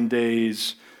Chicagoland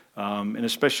days, and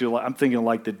especially I'm thinking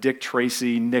like the Dick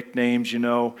Tracy nicknames, I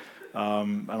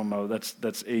don't know,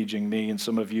 that's aging me and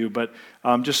some of you, but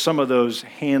just some of those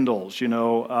handles,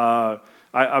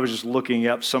 I was just looking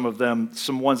up some of them,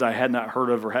 some ones I had not heard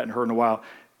of or hadn't heard in a while.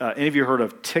 Any of you heard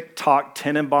of TikTok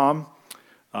Tenenbaum?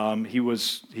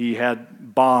 He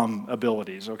had bomb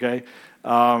abilities, okay?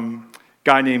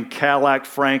 Guy named Cadillac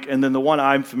Frank, and then the one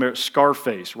I'm familiar,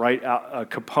 Scarface, right?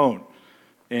 Capone.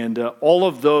 And all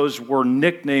of those were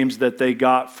nicknames that they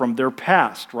got from their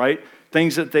past, right?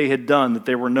 Things that they had done that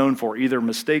they were known for, either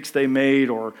mistakes they made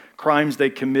or crimes they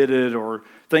committed or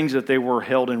things that they were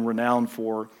held in renown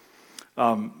for.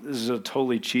 This is a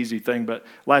totally cheesy thing, but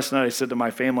last night I said to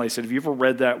my family, I said, have you ever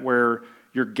read that where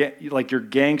your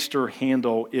gangster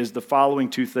handle is the following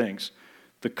 2 things?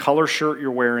 The color shirt you're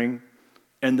wearing,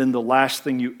 and then the last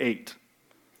thing you ate.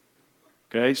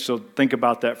 Okay, so think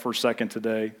about that for a second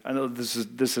today. I know this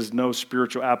is no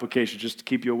spiritual application, just to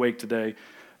keep you awake today.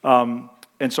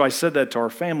 And so I said that to our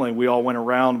family, and we all went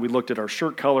around, we looked at our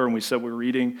shirt color, and we said we were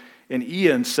eating. And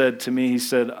Ian said to me, he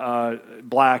said,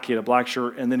 black, he had a black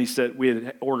shirt, and then he said, we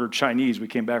had ordered Chinese. We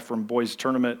came back from boys'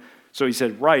 tournament, so he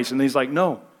said rice, and he's like,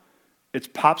 no, it's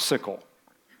popsicle.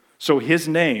 So his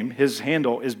name, his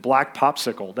handle is Black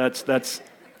Popsicle. That's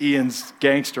Ian's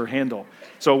gangster handle.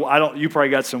 So you probably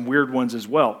got some weird ones as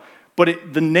well.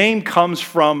 But the name comes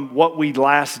from what we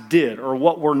last did or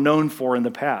what we're known for in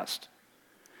the past.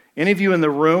 Any of you in the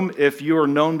room, if you are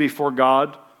known before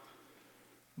God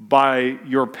by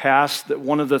your past, that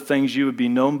one of the things you would be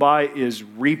known by is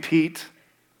repeat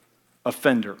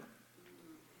offender?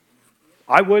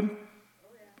 I would.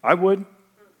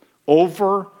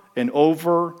 Over and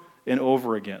over and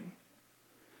over again.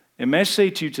 And may I say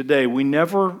to you today, we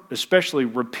never especially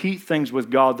repeat things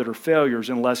with God that are failures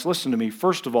unless, listen to me,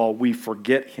 first of all, we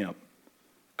forget him.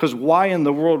 Because why in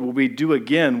the world will we do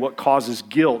again what causes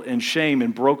guilt and shame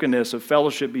and brokenness of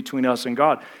fellowship between us and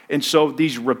God? And so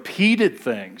these repeated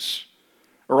things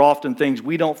are often things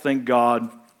we don't think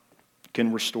God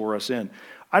can restore us in.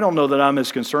 I don't know that I'm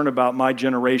as concerned about my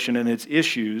generation and its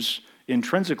issues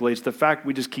intrinsically. It's the fact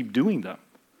we just keep doing them.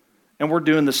 And we're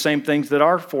doing the same things that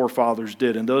our forefathers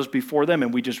did and those before them.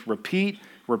 And we just repeat.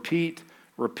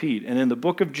 And in the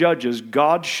book of Judges,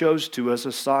 God shows to us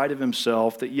a side of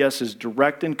himself that, yes, is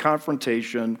direct in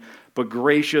confrontation, but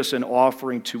gracious in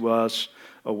offering to us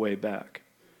a way back.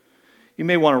 You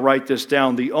may want to write this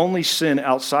down. The only sin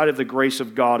outside of the grace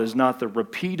of God is not the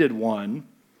repeated one,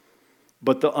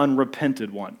 but the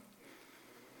unrepented one.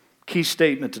 Key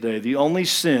statement today. The only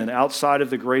sin outside of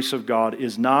the grace of God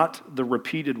is not the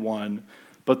repeated one,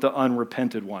 but the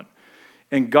unrepented one.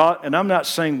 And I'm not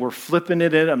saying we're flipping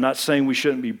it in. I'm not saying we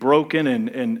shouldn't be broken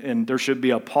and there should be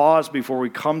a pause before we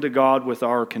come to God with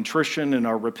our contrition and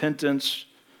our repentance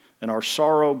and our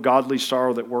sorrow, godly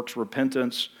sorrow that works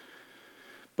repentance.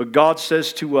 But God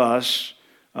says to us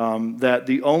that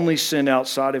the only sin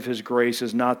outside of his grace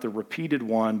is not the repeated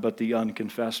one, but the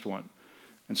unconfessed one.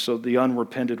 And so the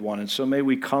unrepented one. And so may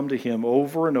we come to him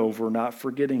over and over, not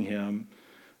forgetting him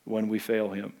when we fail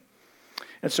him.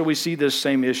 And so we see this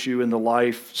same issue in the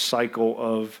life cycle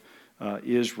of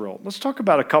Israel. Let's talk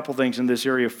about a couple things in this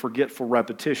area of forgetful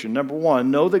repetition. Number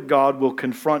one, know that God will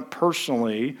confront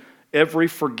personally every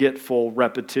forgetful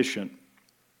repetition.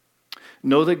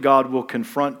 Know that God will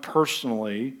confront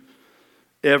personally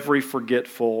every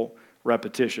forgetful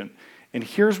repetition. And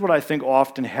here's what I think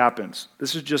often happens.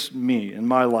 This is just me in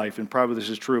my life, and probably this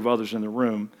is true of others in the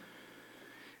room,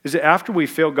 is that after we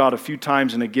fail God a few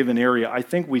times in a given area, I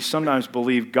think we sometimes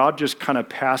believe God just kind of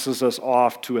passes us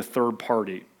off to a third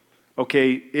party.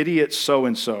 Okay, idiot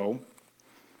so-and-so,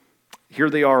 here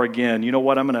they are again. You know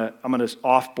what? I'm gonna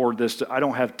offboard this. I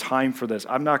don't have time for this.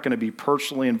 I'm not going to be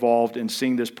personally involved in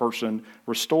seeing this person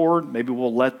restored. Maybe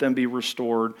we'll let them be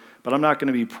restored, but I'm not going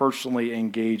to be personally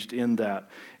engaged in that.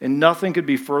 And nothing could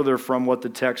be further from what the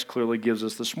text clearly gives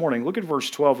us this morning. Look at verse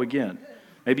 12 again.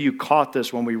 Maybe you caught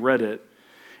this when we read it.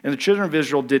 And the children of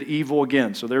Israel did evil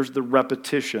again. So there's the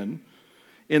repetition.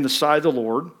 In the sight of the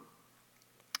Lord,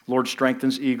 Lord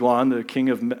strengthens Eglon, the king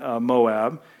of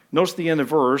Moab. Notice the end of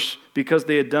the verse, because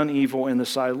they had done evil in the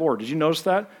sight of the Lord. Did you notice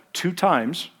that? 2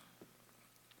 times.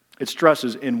 It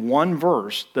stresses in one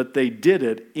verse that they did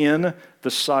it in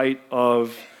the sight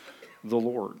of the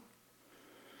Lord.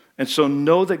 And so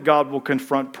know that God will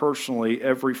confront personally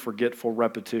every forgetful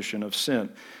repetition of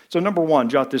sin. So number one,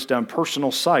 jot this down,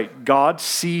 personal sight. God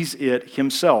sees it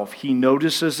himself. He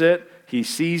notices it, he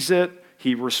sees it,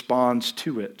 he responds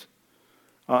to it.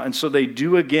 And so they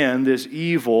do again this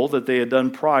evil that they had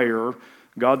done prior.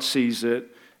 God sees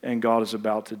it, and God is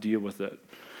about to deal with it.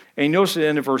 And notice at the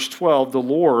end of verse 12, the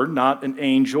Lord, not an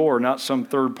angel or not some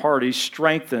third party,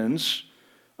 strengthens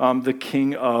the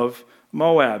king of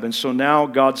Moab. And so now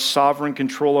God's sovereign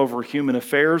control over human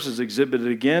affairs is exhibited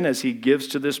again as he gives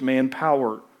to this man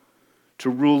power to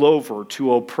rule over,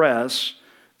 to oppress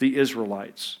the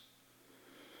Israelites.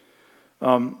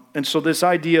 And so this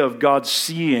idea of God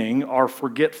seeing our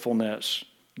forgetfulness,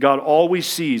 God always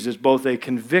sees, is both a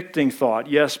convicting thought,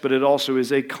 yes, but it also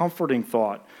is a comforting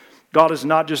thought. God is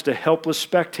not just a helpless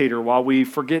spectator while we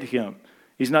forget him.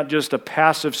 He's not just a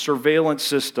passive surveillance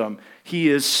system. He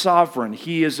is sovereign.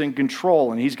 He is in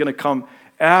control, and he's going to come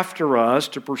after us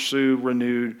to pursue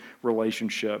renewed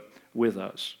relationship with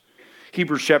us.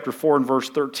 Hebrews chapter 4 and verse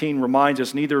 13 reminds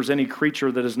us, neither is any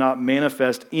creature that is not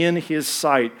manifest in his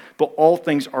sight, but all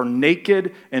things are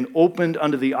naked and opened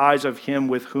unto the eyes of him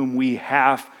with whom we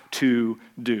have to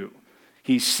do.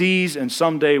 He sees, and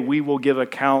someday we will give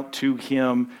account to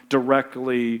him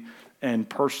directly and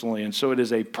personally. And so it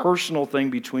is a personal thing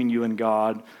between you and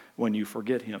God when you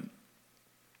forget him.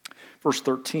 Verse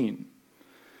 13.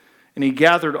 And he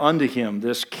gathered unto him,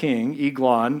 this king,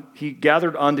 Eglon, he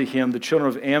gathered unto him the children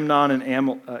of Amnon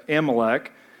and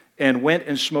Amalek, and went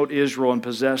and smote Israel and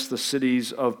possessed the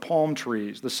cities of palm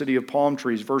trees, the city of palm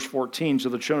trees. Verse 14, so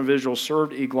the children of Israel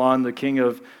served Eglon, the king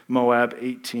of Moab,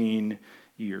 18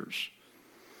 years.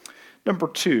 Number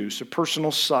 2, so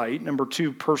personal sight. Number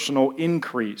 2, personal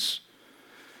increase.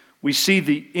 We see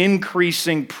the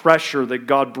increasing pressure that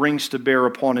God brings to bear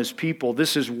upon his people.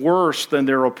 This is worse than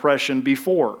their oppression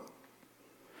before.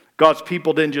 God's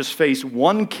people didn't just face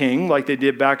one king like they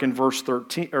did back in verse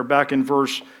 13 or back in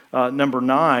verse number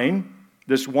 9,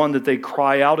 this one that they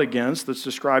cry out against that's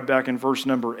described back in verse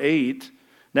number 8.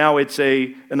 Now it's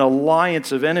an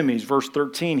alliance of enemies. Verse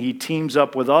 13, he teams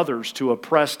up with others to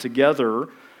oppress together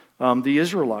the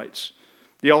Israelites.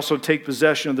 They also take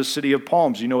possession of the city of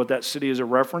palms. You know what that city is a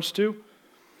reference to?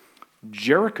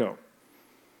 Jericho.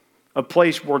 A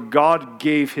place where God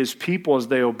gave his people, as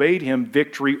they obeyed him,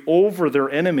 victory over their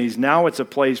enemies. Now it's a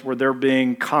place where they're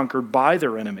being conquered by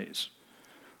their enemies.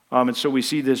 And so we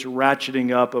see this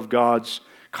ratcheting up of God's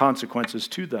consequences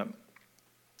to them.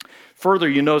 Further,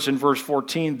 you notice in verse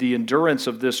 14, the endurance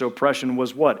of this oppression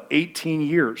was what? 18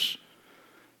 years.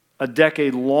 A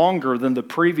decade longer than the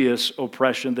previous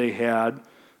oppression they had,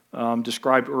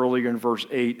 described earlier in verse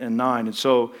 8 and 9. And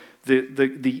so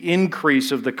the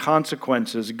increase of the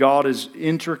consequences, God is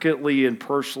intricately and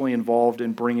personally involved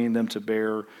in bringing them to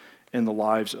bear in the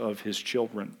lives of his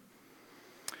children.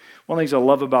 One of the things I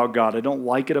love about God, I don't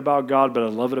like it about God, but I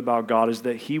love it about God, is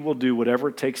that he will do whatever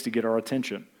it takes to get our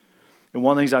attention. And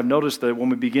one of the things I've noticed that when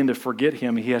we begin to forget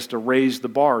him, he has to raise the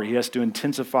bar. He has to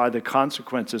intensify the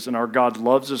consequences. And our God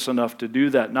loves us enough to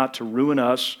do that, not to ruin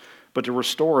us, but to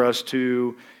restore us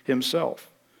to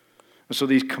himself. And so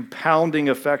these compounding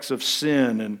effects of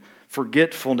sin and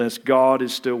forgetfulness, God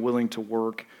is still willing to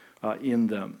work in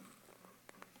them.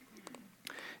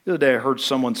 The other day I heard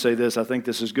someone say this. I think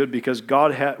this is good because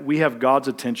we have God's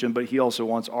attention, but He also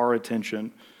wants our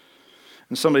attention.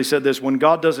 And somebody said this: when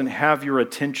God doesn't have your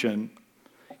attention,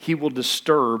 He will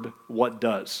disturb what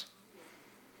does.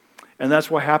 And that's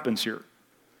what happens here.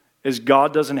 Is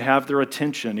God doesn't have their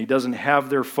attention. He doesn't have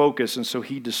their focus, and so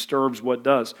He disturbs what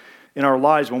does. In our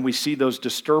lives, when we see those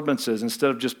disturbances, instead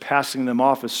of just passing them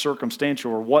off as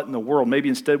circumstantial or what in the world, maybe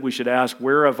instead we should ask,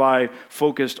 where have I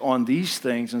focused on these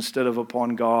things instead of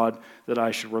upon God that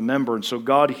I should remember? And so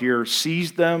God here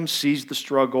sees them, sees the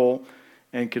struggle,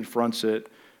 and confronts it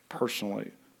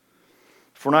personally.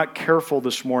 If we're not careful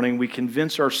this morning, we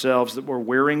convince ourselves that we're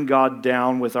wearing God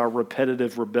down with our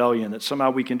repetitive rebellion, that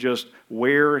somehow we can just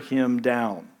wear Him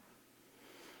down.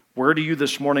 Where do you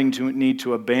this morning need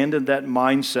to abandon that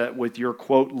mindset with your,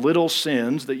 quote, little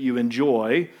sins that you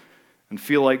enjoy and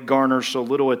feel like garner so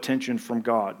little attention from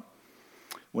God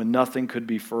when nothing could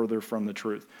be further from the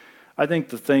truth? I think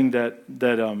the thing that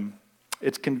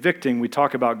it's convicting, we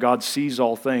talk about God sees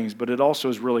all things, but it also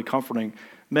is really comforting.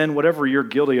 Men, whatever you're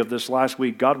guilty of this last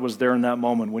week, God was there in that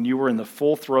moment when you were in the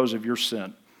full throes of your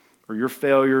sin, or your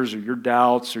failures, or your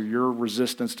doubts, or your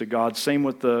resistance to God. Same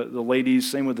with the ladies,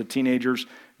 same with the teenagers.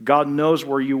 God knows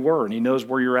where you were, and He knows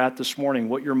where you're at this morning,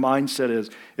 what your mindset is,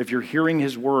 if you're hearing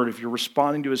His word, if you're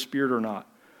responding to His Spirit or not.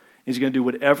 He's going to do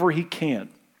whatever He can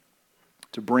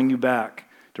to bring you back,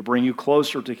 to bring you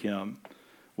closer to Him.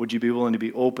 Would you be willing to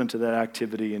be open to that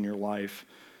activity in your life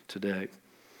today?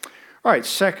 All right,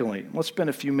 secondly, let's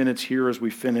spend a few minutes here as we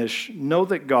finish. Know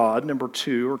that God, number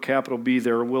 2, or capital B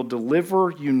there, will deliver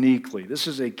uniquely. This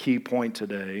is a key point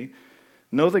today.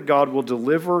 Know that God will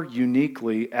deliver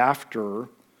uniquely after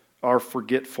our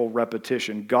forgetful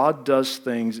repetition. God does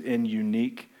things in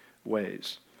unique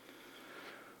ways.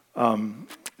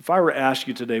 If I were to ask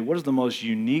you today, what is the most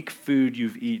unique food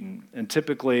you've eaten? And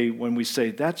typically when we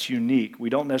say that's unique, we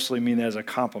don't necessarily mean that as a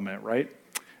compliment, right?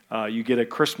 You get a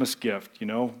Christmas gift,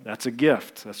 that's a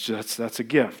gift. That's a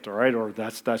gift, all right? Or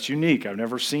that's unique. I've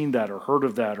never seen that or heard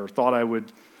of that or thought I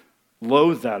would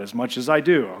loathe that as much as I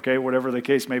do, okay? Whatever the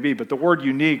case may be. But the word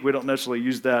unique, we don't necessarily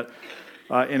use that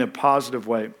in a positive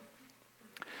way.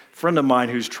 A friend of mine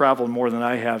who's traveled more than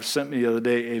I have sent me the other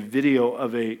day a video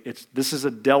of this is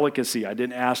a delicacy. I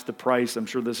didn't ask the price. I'm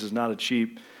sure this is not a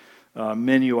cheap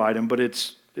menu item, but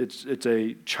it's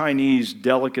a Chinese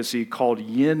delicacy called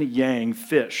yin yang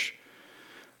fish.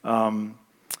 And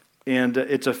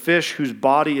it's a fish whose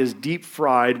body is deep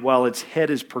fried while its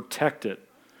head is protected.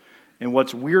 And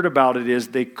what's weird about it is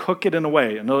they cook it in a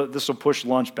way. I know this will push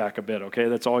lunch back a bit, okay?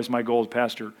 That's always my goal as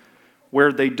pastor.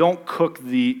 Where they don't cook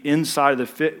the inside of the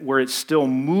fish, where it's still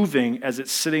moving as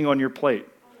it's sitting on your plate.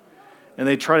 And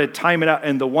they try to time it out.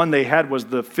 And the one they had was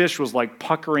the fish was like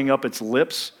puckering up its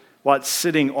lips while it's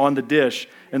sitting on the dish.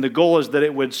 And the goal is that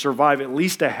it would survive at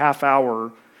least a half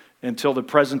hour until the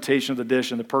presentation of the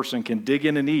dish and the person can dig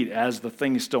in and eat as the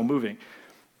thing is still moving.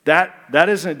 That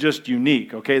isn't just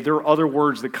unique, okay? There are other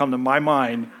words that come to my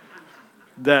mind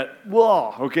that,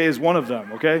 okay, is one of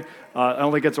them, okay? I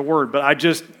don't think it's a word, but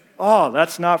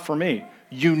that's not for me.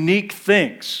 Unique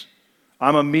things.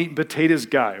 I'm a meat and potatoes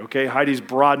guy, okay? Heidi's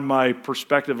broadened my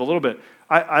perspective a little bit.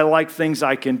 I like things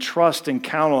I can trust and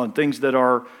count on, things that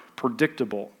are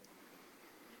predictable.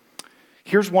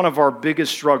 Here's one of our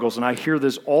biggest struggles, and I hear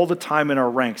this all the time in our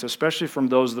ranks, especially from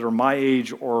those that are my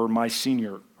age or my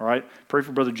senior, all right? Pray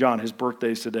for Brother John. His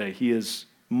birthday's today. He is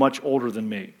much older than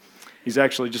me. He's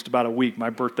actually just about a week. My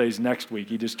birthday's next week.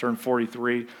 He just turned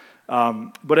 43.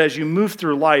 But as you move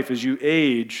through life, as you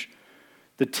age,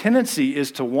 the tendency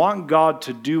is to want God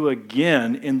to do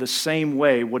again in the same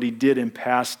way what He did in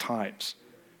past times.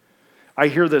 I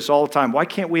hear this all the time. Why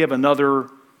can't we have another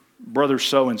brother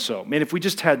so-and-so? Man, if we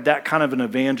just had that kind of an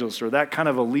evangelist or that kind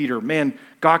of a leader, man,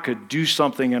 God could do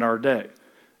something in our day.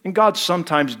 And God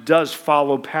sometimes does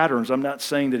follow patterns. I'm not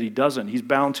saying that He doesn't. He's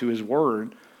bound to His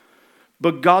word.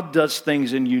 But God does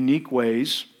things in unique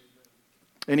ways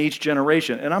in each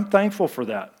generation. And I'm thankful for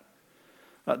that.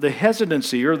 The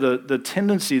hesitancy or the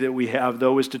tendency that we have,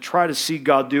 though, is to try to see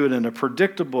God do it in a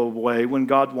predictable way when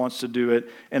God wants to do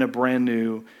it in a brand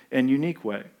new and unique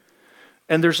way.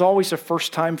 And there's always a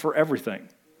first time for everything,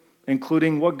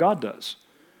 including what God does.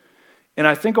 And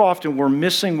I think often we're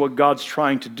missing what God's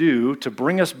trying to do to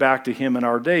bring us back to Him in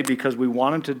our day because we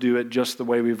want Him to do it just the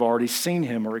way we've already seen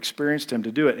Him or experienced Him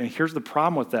to do it. And here's the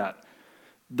problem with that.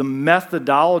 The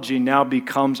methodology now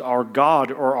becomes our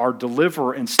God or our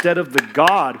deliverer instead of the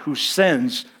God who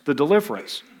sends the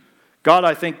deliverance. God,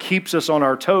 I think, keeps us on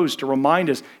our toes to remind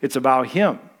us it's about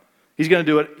Him. He's going to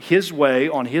do it His way,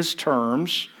 on His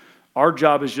terms, Our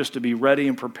job is just to be ready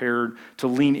and prepared to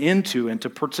lean into and to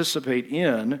participate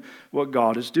in what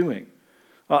God is doing.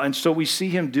 And so we see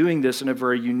him doing this in a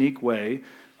very unique way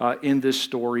in this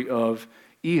story of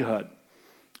Ehud.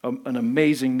 An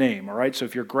amazing name, all right? So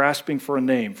if you're grasping for a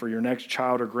name for your next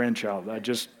child or grandchild, I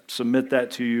just submit that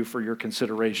to you for your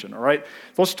consideration, all right?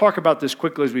 Let's talk about this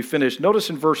quickly as we finish. Notice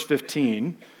in verse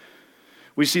 15,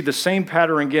 we see the same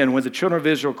pattern again. When the children of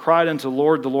Israel cried unto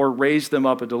the Lord raised them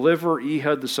up a deliverer,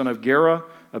 Ehud the son of Gera,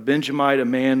 a Benjamite, a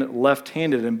man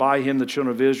left-handed, and by him the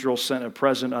children of Israel sent a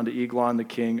present unto Eglon the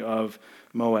king of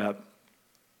Moab.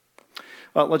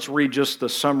 Let's read just the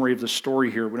summary of the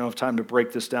story here. We don't have time to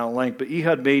break this down at length, but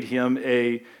Ehud made him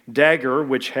a dagger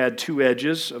which had 2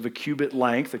 edges of a cubit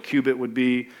length. A cubit would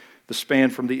be the span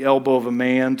from the elbow of a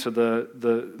man to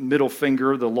the middle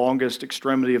finger, the longest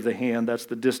extremity of the hand. That's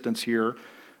the distance here.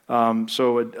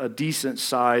 So a decent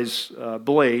size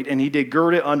blade. And he did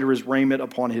gird it under his raiment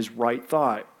upon his right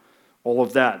thigh. All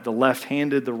of that. The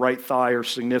left-handed, the right thigh are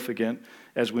significant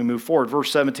as we move forward.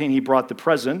 Verse 17, he brought the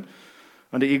present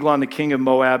unto Eglon the king of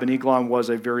Moab, and Eglon was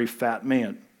a very fat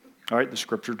man. All right, the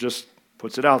scripture just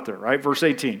puts it out there, right? Verse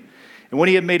 18, and when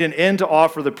he had made an end to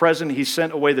offer the present, he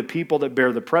sent away the people that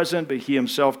bear the present, but he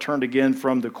himself turned again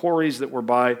from the quarries that were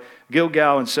by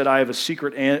Gilgal and said, I have a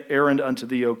secret errand unto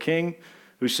thee, O king,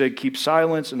 who said, keep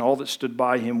silence, and all that stood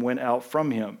by him went out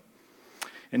from him.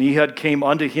 And Ehud came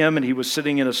unto him, and he was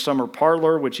sitting in a summer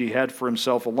parlor, which he had for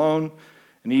himself alone.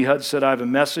 And Ehud said, I have a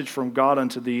message from God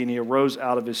unto thee, and he arose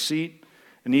out of his seat.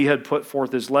 And Ehud put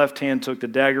forth his left hand, took the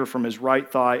dagger from his right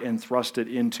thigh, and thrust it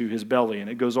into his belly. And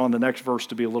it goes on the next verse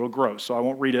to be a little gross, so I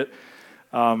won't read it.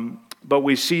 But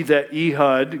we see that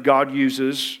Ehud, God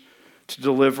uses to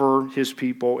deliver his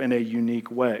people in a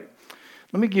unique way.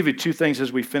 Let me give you 2 things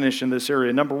as we finish in this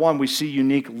area. Number 1, we see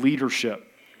unique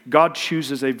leadership. God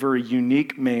chooses a very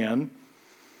unique man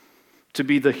to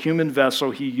be the human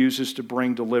vessel he uses to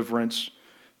bring deliverance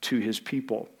to his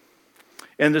people.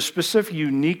 And the specific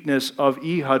uniqueness of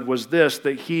Ehud was this,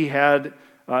 that he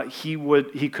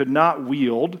could not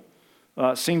wield,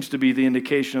 seems to be the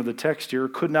indication of the text here,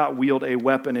 could not wield a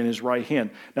weapon in his right hand.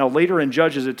 Now later in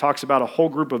Judges it talks about a whole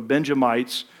group of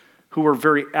Benjamites who were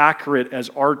very accurate as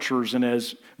archers and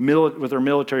as with their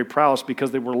military prowess because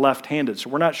they were left-handed.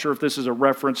 So we're not sure if this is a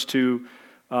reference to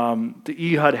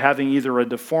the Ehud having either a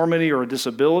deformity or a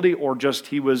disability or just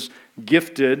he was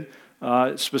gifted.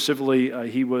 Specifically,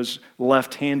 he was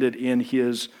left-handed in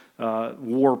his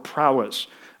war prowess.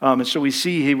 And so we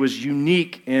see he was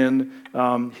unique in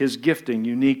his gifting,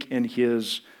 unique in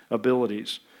his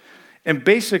abilities. And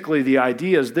basically the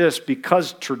idea is this,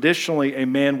 because traditionally a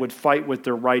man would fight with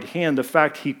their right hand, the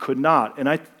fact he could not, and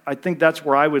I think that's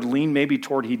where I would lean maybe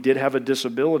toward he did have a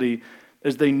disability,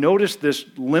 as they noticed this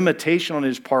limitation on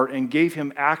his part and gave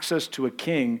him access to a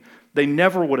king they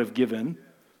never would have given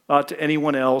to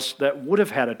anyone else that would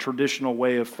have had a traditional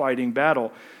way of fighting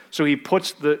battle. So he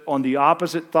puts on the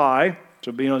opposite thigh,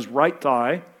 so being on his right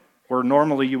thigh, where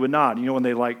normally you would not. You know when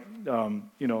they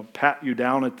pat you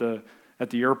down at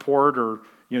the airport, or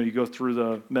you go through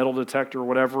the metal detector or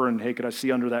whatever, and hey, could I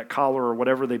see under that collar or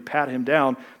whatever? They pat him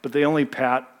down, but they only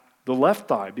pat the left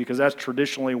thigh because that's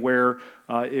traditionally where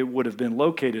it would have been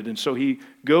located. And so he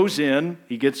goes in,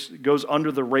 goes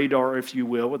under the radar, if you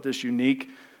will, with this unique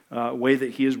way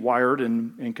that he is wired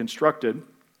and constructed,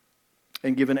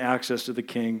 and given access to the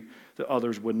king that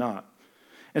others would not.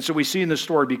 And so we see in the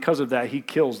story, because of that, he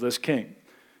kills this king.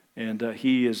 And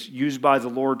he is used by the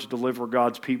Lord to deliver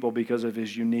God's people because of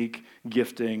his unique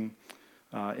gifting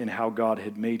in how God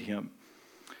had made him.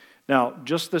 Now,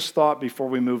 just this thought before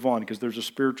we move on, because there's a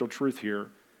spiritual truth here.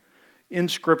 In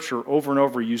Scripture, over and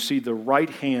over, you see the right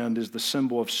hand is the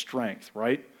symbol of strength,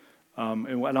 right?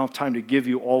 And I don't have time to give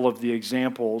you all of the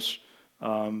examples,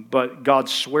 but God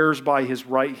swears by his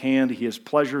right hand. He has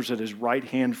pleasures at his right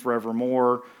hand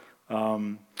forevermore.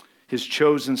 His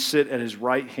chosen sit at his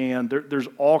right hand. There's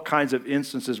all kinds of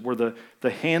instances where the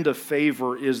hand of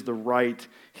favor is the right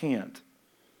hand.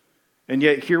 And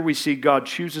yet here we see God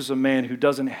chooses a man who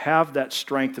doesn't have that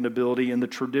strength and ability in the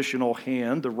traditional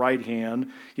hand, the right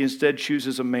hand. He instead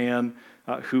chooses a man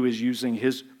who is using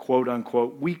his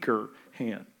quote-unquote weaker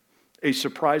hand. A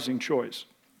surprising choice.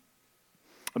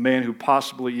 A man who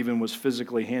possibly even was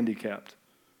physically handicapped.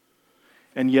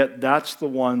 And yet that's the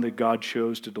one that God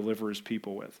chose to deliver his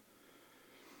people with.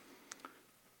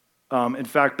 In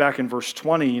fact, back in verse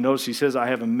 20, you notice he says, I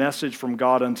have a message from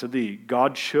God unto thee.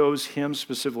 God chose him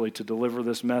specifically to deliver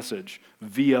this message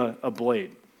via a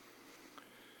blade.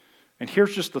 And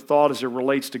here's just the thought as it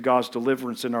relates to God's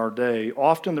deliverance in our day.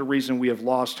 Often the reason we have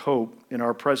lost hope in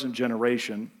our present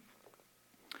generation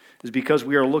is because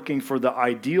we are looking for the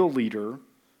ideal leader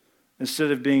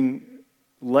instead of being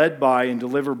led by and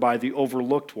delivered by the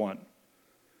overlooked one.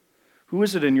 Who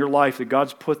is it in your life that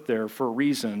God's put there for a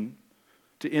reason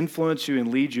to influence you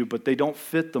and lead you, but they don't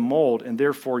fit the mold, and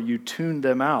therefore you tune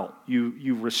them out.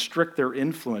 You restrict their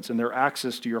influence and their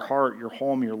access to your heart, your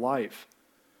home, your life.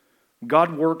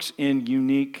 God works in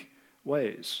unique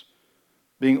ways,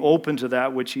 being open to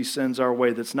that which he sends our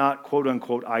way that's not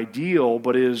quote-unquote ideal,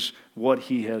 but is what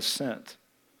he has sent.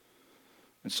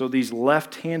 And so these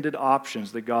left-handed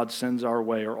options that God sends our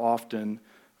way are often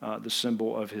the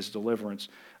symbol of his deliverance.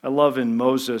 I love in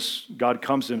Moses, God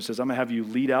comes to him and says, I'm going to have you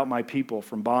lead out my people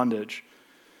from bondage.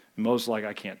 And Moses is like,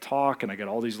 I can't talk, and I got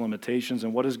all these limitations.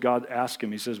 And what does God ask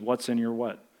him? He says, what's in your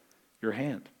what? Your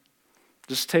hand.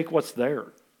 Just take what's there.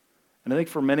 And I think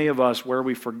for many of us, where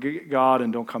we forget God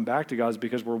and don't come back to God is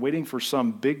because we're waiting for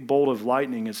some big bolt of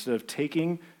lightning instead of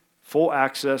taking full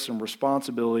access and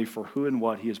responsibility for who and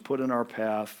what he has put in our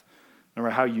path, no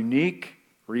matter how unique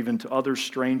or even to others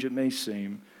strange it may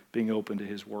seem, being open to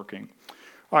his working.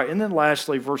 All right, and then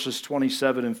lastly, verses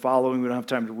 27 and following, we don't have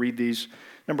time to read these.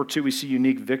 Number 2, we see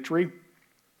unique victory.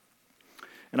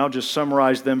 And I'll just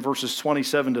summarize them, verses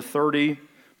 27 to 30.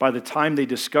 By the time they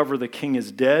discover the king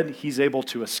is dead, he's able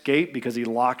to escape because he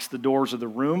locks the doors of the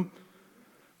room.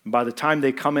 And by the time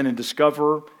they come in and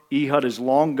discover Ehud is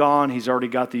long gone, he's already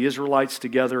got the Israelites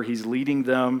together, he's leading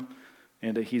them,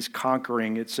 and he's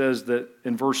conquering. It says that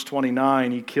in verse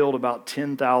 29, he killed about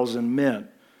 10,000 men,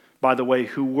 by the way,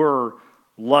 who were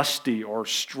lusty or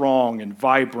strong and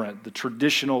vibrant. The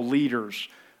traditional leaders,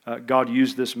 God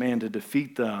used this man to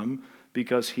defeat them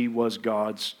because he was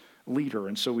God's leader.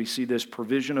 And so we see this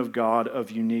provision of God of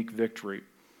unique victory.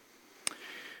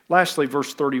 Lastly,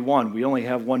 verse 31, we only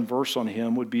have one verse on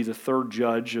him, would be the third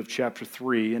judge of chapter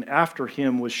 3. And after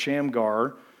him was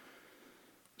Shamgar,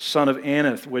 son of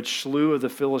Anath, which slew of the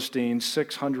Philistines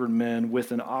 600 men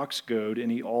with an ox goad,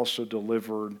 and he also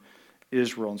delivered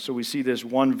Israel. And so we see this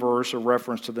one verse, a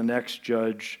reference to the next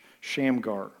judge,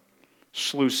 Shamgar,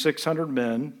 slew 600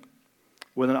 men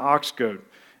with an ox goad.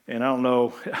 And I don't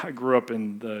know, I grew up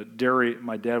in the dairy.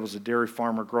 My dad was a dairy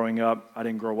farmer growing up. I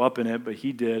didn't grow up in it, but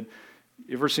he did.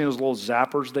 You ever seen those little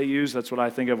zappers they use? That's what I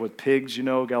think of with pigs,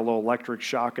 got a little electric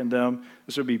shock in them.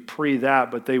 This would be pre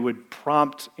that, but they would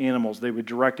prompt animals. They would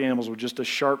direct animals with just a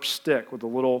sharp stick, with a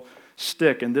little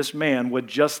stick. And this man, with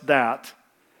just that,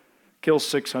 kill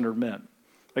 600 men.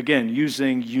 Again,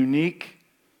 using unique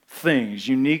things,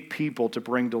 unique people to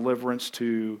bring deliverance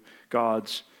to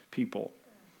God's people.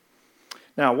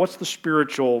 Now, what's the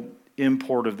spiritual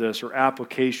import of this or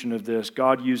application of this?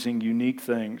 God using unique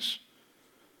things.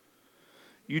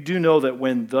 You do know that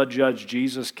when the judge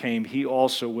Jesus came, he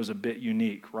also was a bit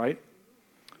unique, right?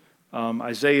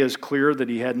 Isaiah is clear that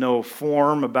he had no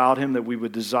form about him that we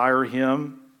would desire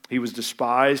him. He was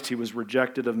despised. He was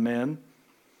rejected of men.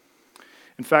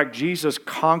 In fact, Jesus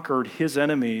conquered his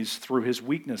enemies through his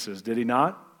weaknesses, did he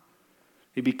not?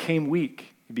 He became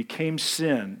weak. He became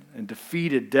sin and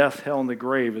defeated death, hell, and the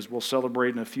grave, as we'll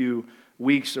celebrate in a few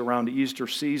weeks around the Easter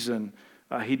season.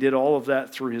 He did all of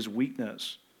that through his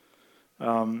weakness.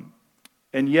 And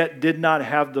yet did not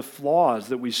have the flaws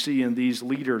that we see in these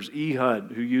leaders.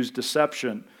 Ehud, who used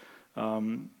deception.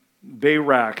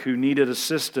 Barak, who needed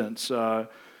assistance.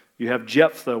 You have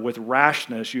Jephthah with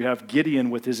rashness. You have Gideon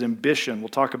with his ambition. We'll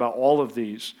talk about all of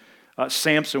these.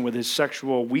 Samson with his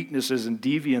sexual weaknesses and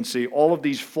deviancy. All of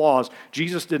these flaws.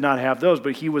 Jesus did not have those,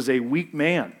 but he was a weak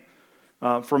man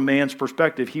from man's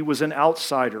perspective. He was an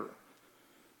outsider.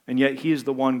 And yet he is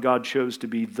the one God chose to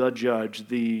be the judge,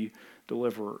 the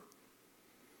deliverer.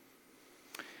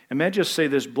 And may I just say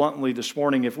this bluntly this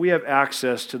morning, if we have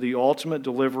access to the ultimate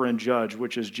deliverer and judge,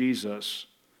 which is Jesus,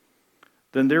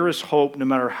 then there is hope no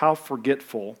matter how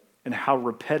forgetful and how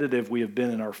repetitive we have been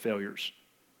in our failures.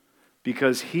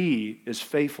 Because he is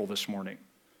faithful this morning.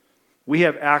 We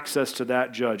have access to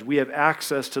that judge. We have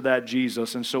access to that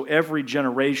Jesus. And so every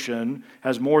generation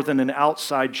has more than an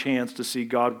outside chance to see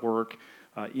God work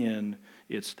in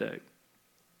its day.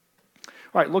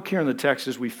 All right, look here in the text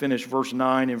as we finish verse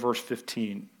 9 and verse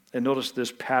 15. And notice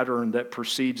this pattern that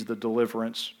precedes the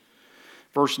deliverance.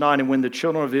 Verse 9, and when the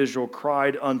children of Israel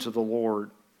cried unto the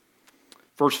Lord.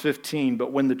 Verse 15,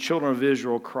 but when the children of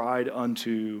Israel cried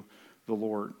unto the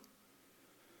Lord.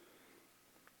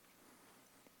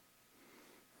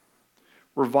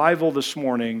 Revival this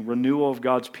morning, renewal of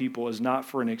God's people, is not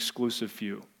for an exclusive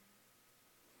few.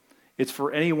 It's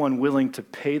for anyone willing to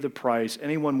pay the price,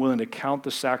 anyone willing to count the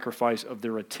sacrifice of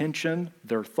their attention,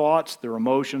 their thoughts, their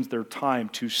emotions, their time,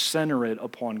 to center it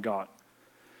upon God.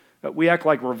 We act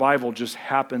like revival just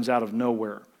happens out of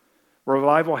nowhere.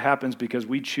 Revival happens because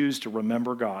we choose to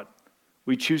remember God.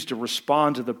 We choose to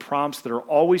respond to the prompts that are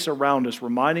always around us,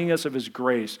 reminding us of His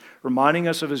grace, reminding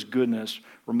us of His goodness,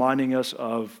 reminding us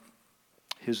of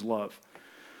His love.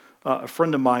 A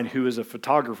friend of mine who is a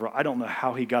photographer, I don't know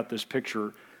how he got this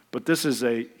picture, but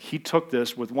he took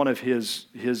this with one of his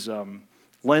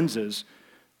lenses.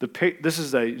 This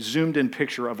is a zoomed-in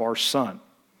picture of our sun.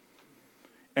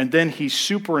 And then he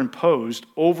superimposed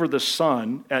over the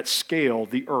sun at scale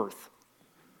the earth.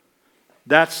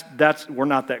 We're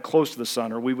not that close to the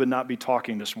sun, or we would not be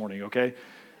talking this morning, okay?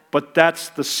 But that's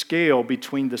the scale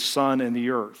between the sun and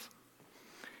the earth.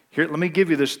 Here, let me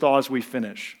give you this thought as we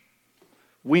finish.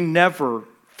 We never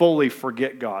fully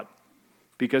forget God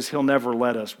because He'll never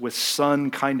let us with sun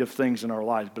kind of things in our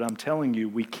lives. But I'm telling you,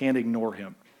 we can't ignore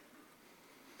Him.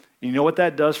 You know what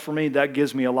that does for me? That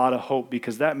gives me a lot of hope,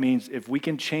 because that means if we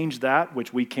can change that,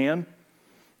 which we can,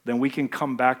 then we can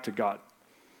come back to God.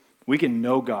 We can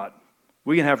know God.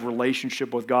 We can have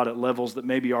relationship with God at levels that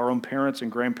maybe our own parents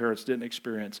and grandparents didn't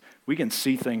experience. We can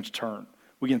see things turn.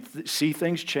 We can see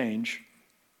things change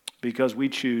because we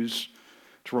choose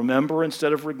to remember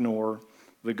instead of ignore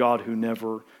the God who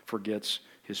never forgets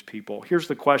His people. Here's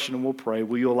the question, and we'll pray.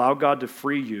 Will you allow God to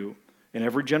free you in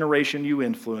every generation you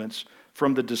influence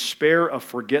from the despair of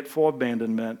forgetful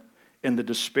abandonment and the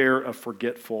despair of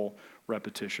forgetful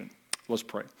repetition? Let's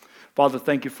pray. Father,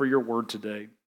 thank you for your word today.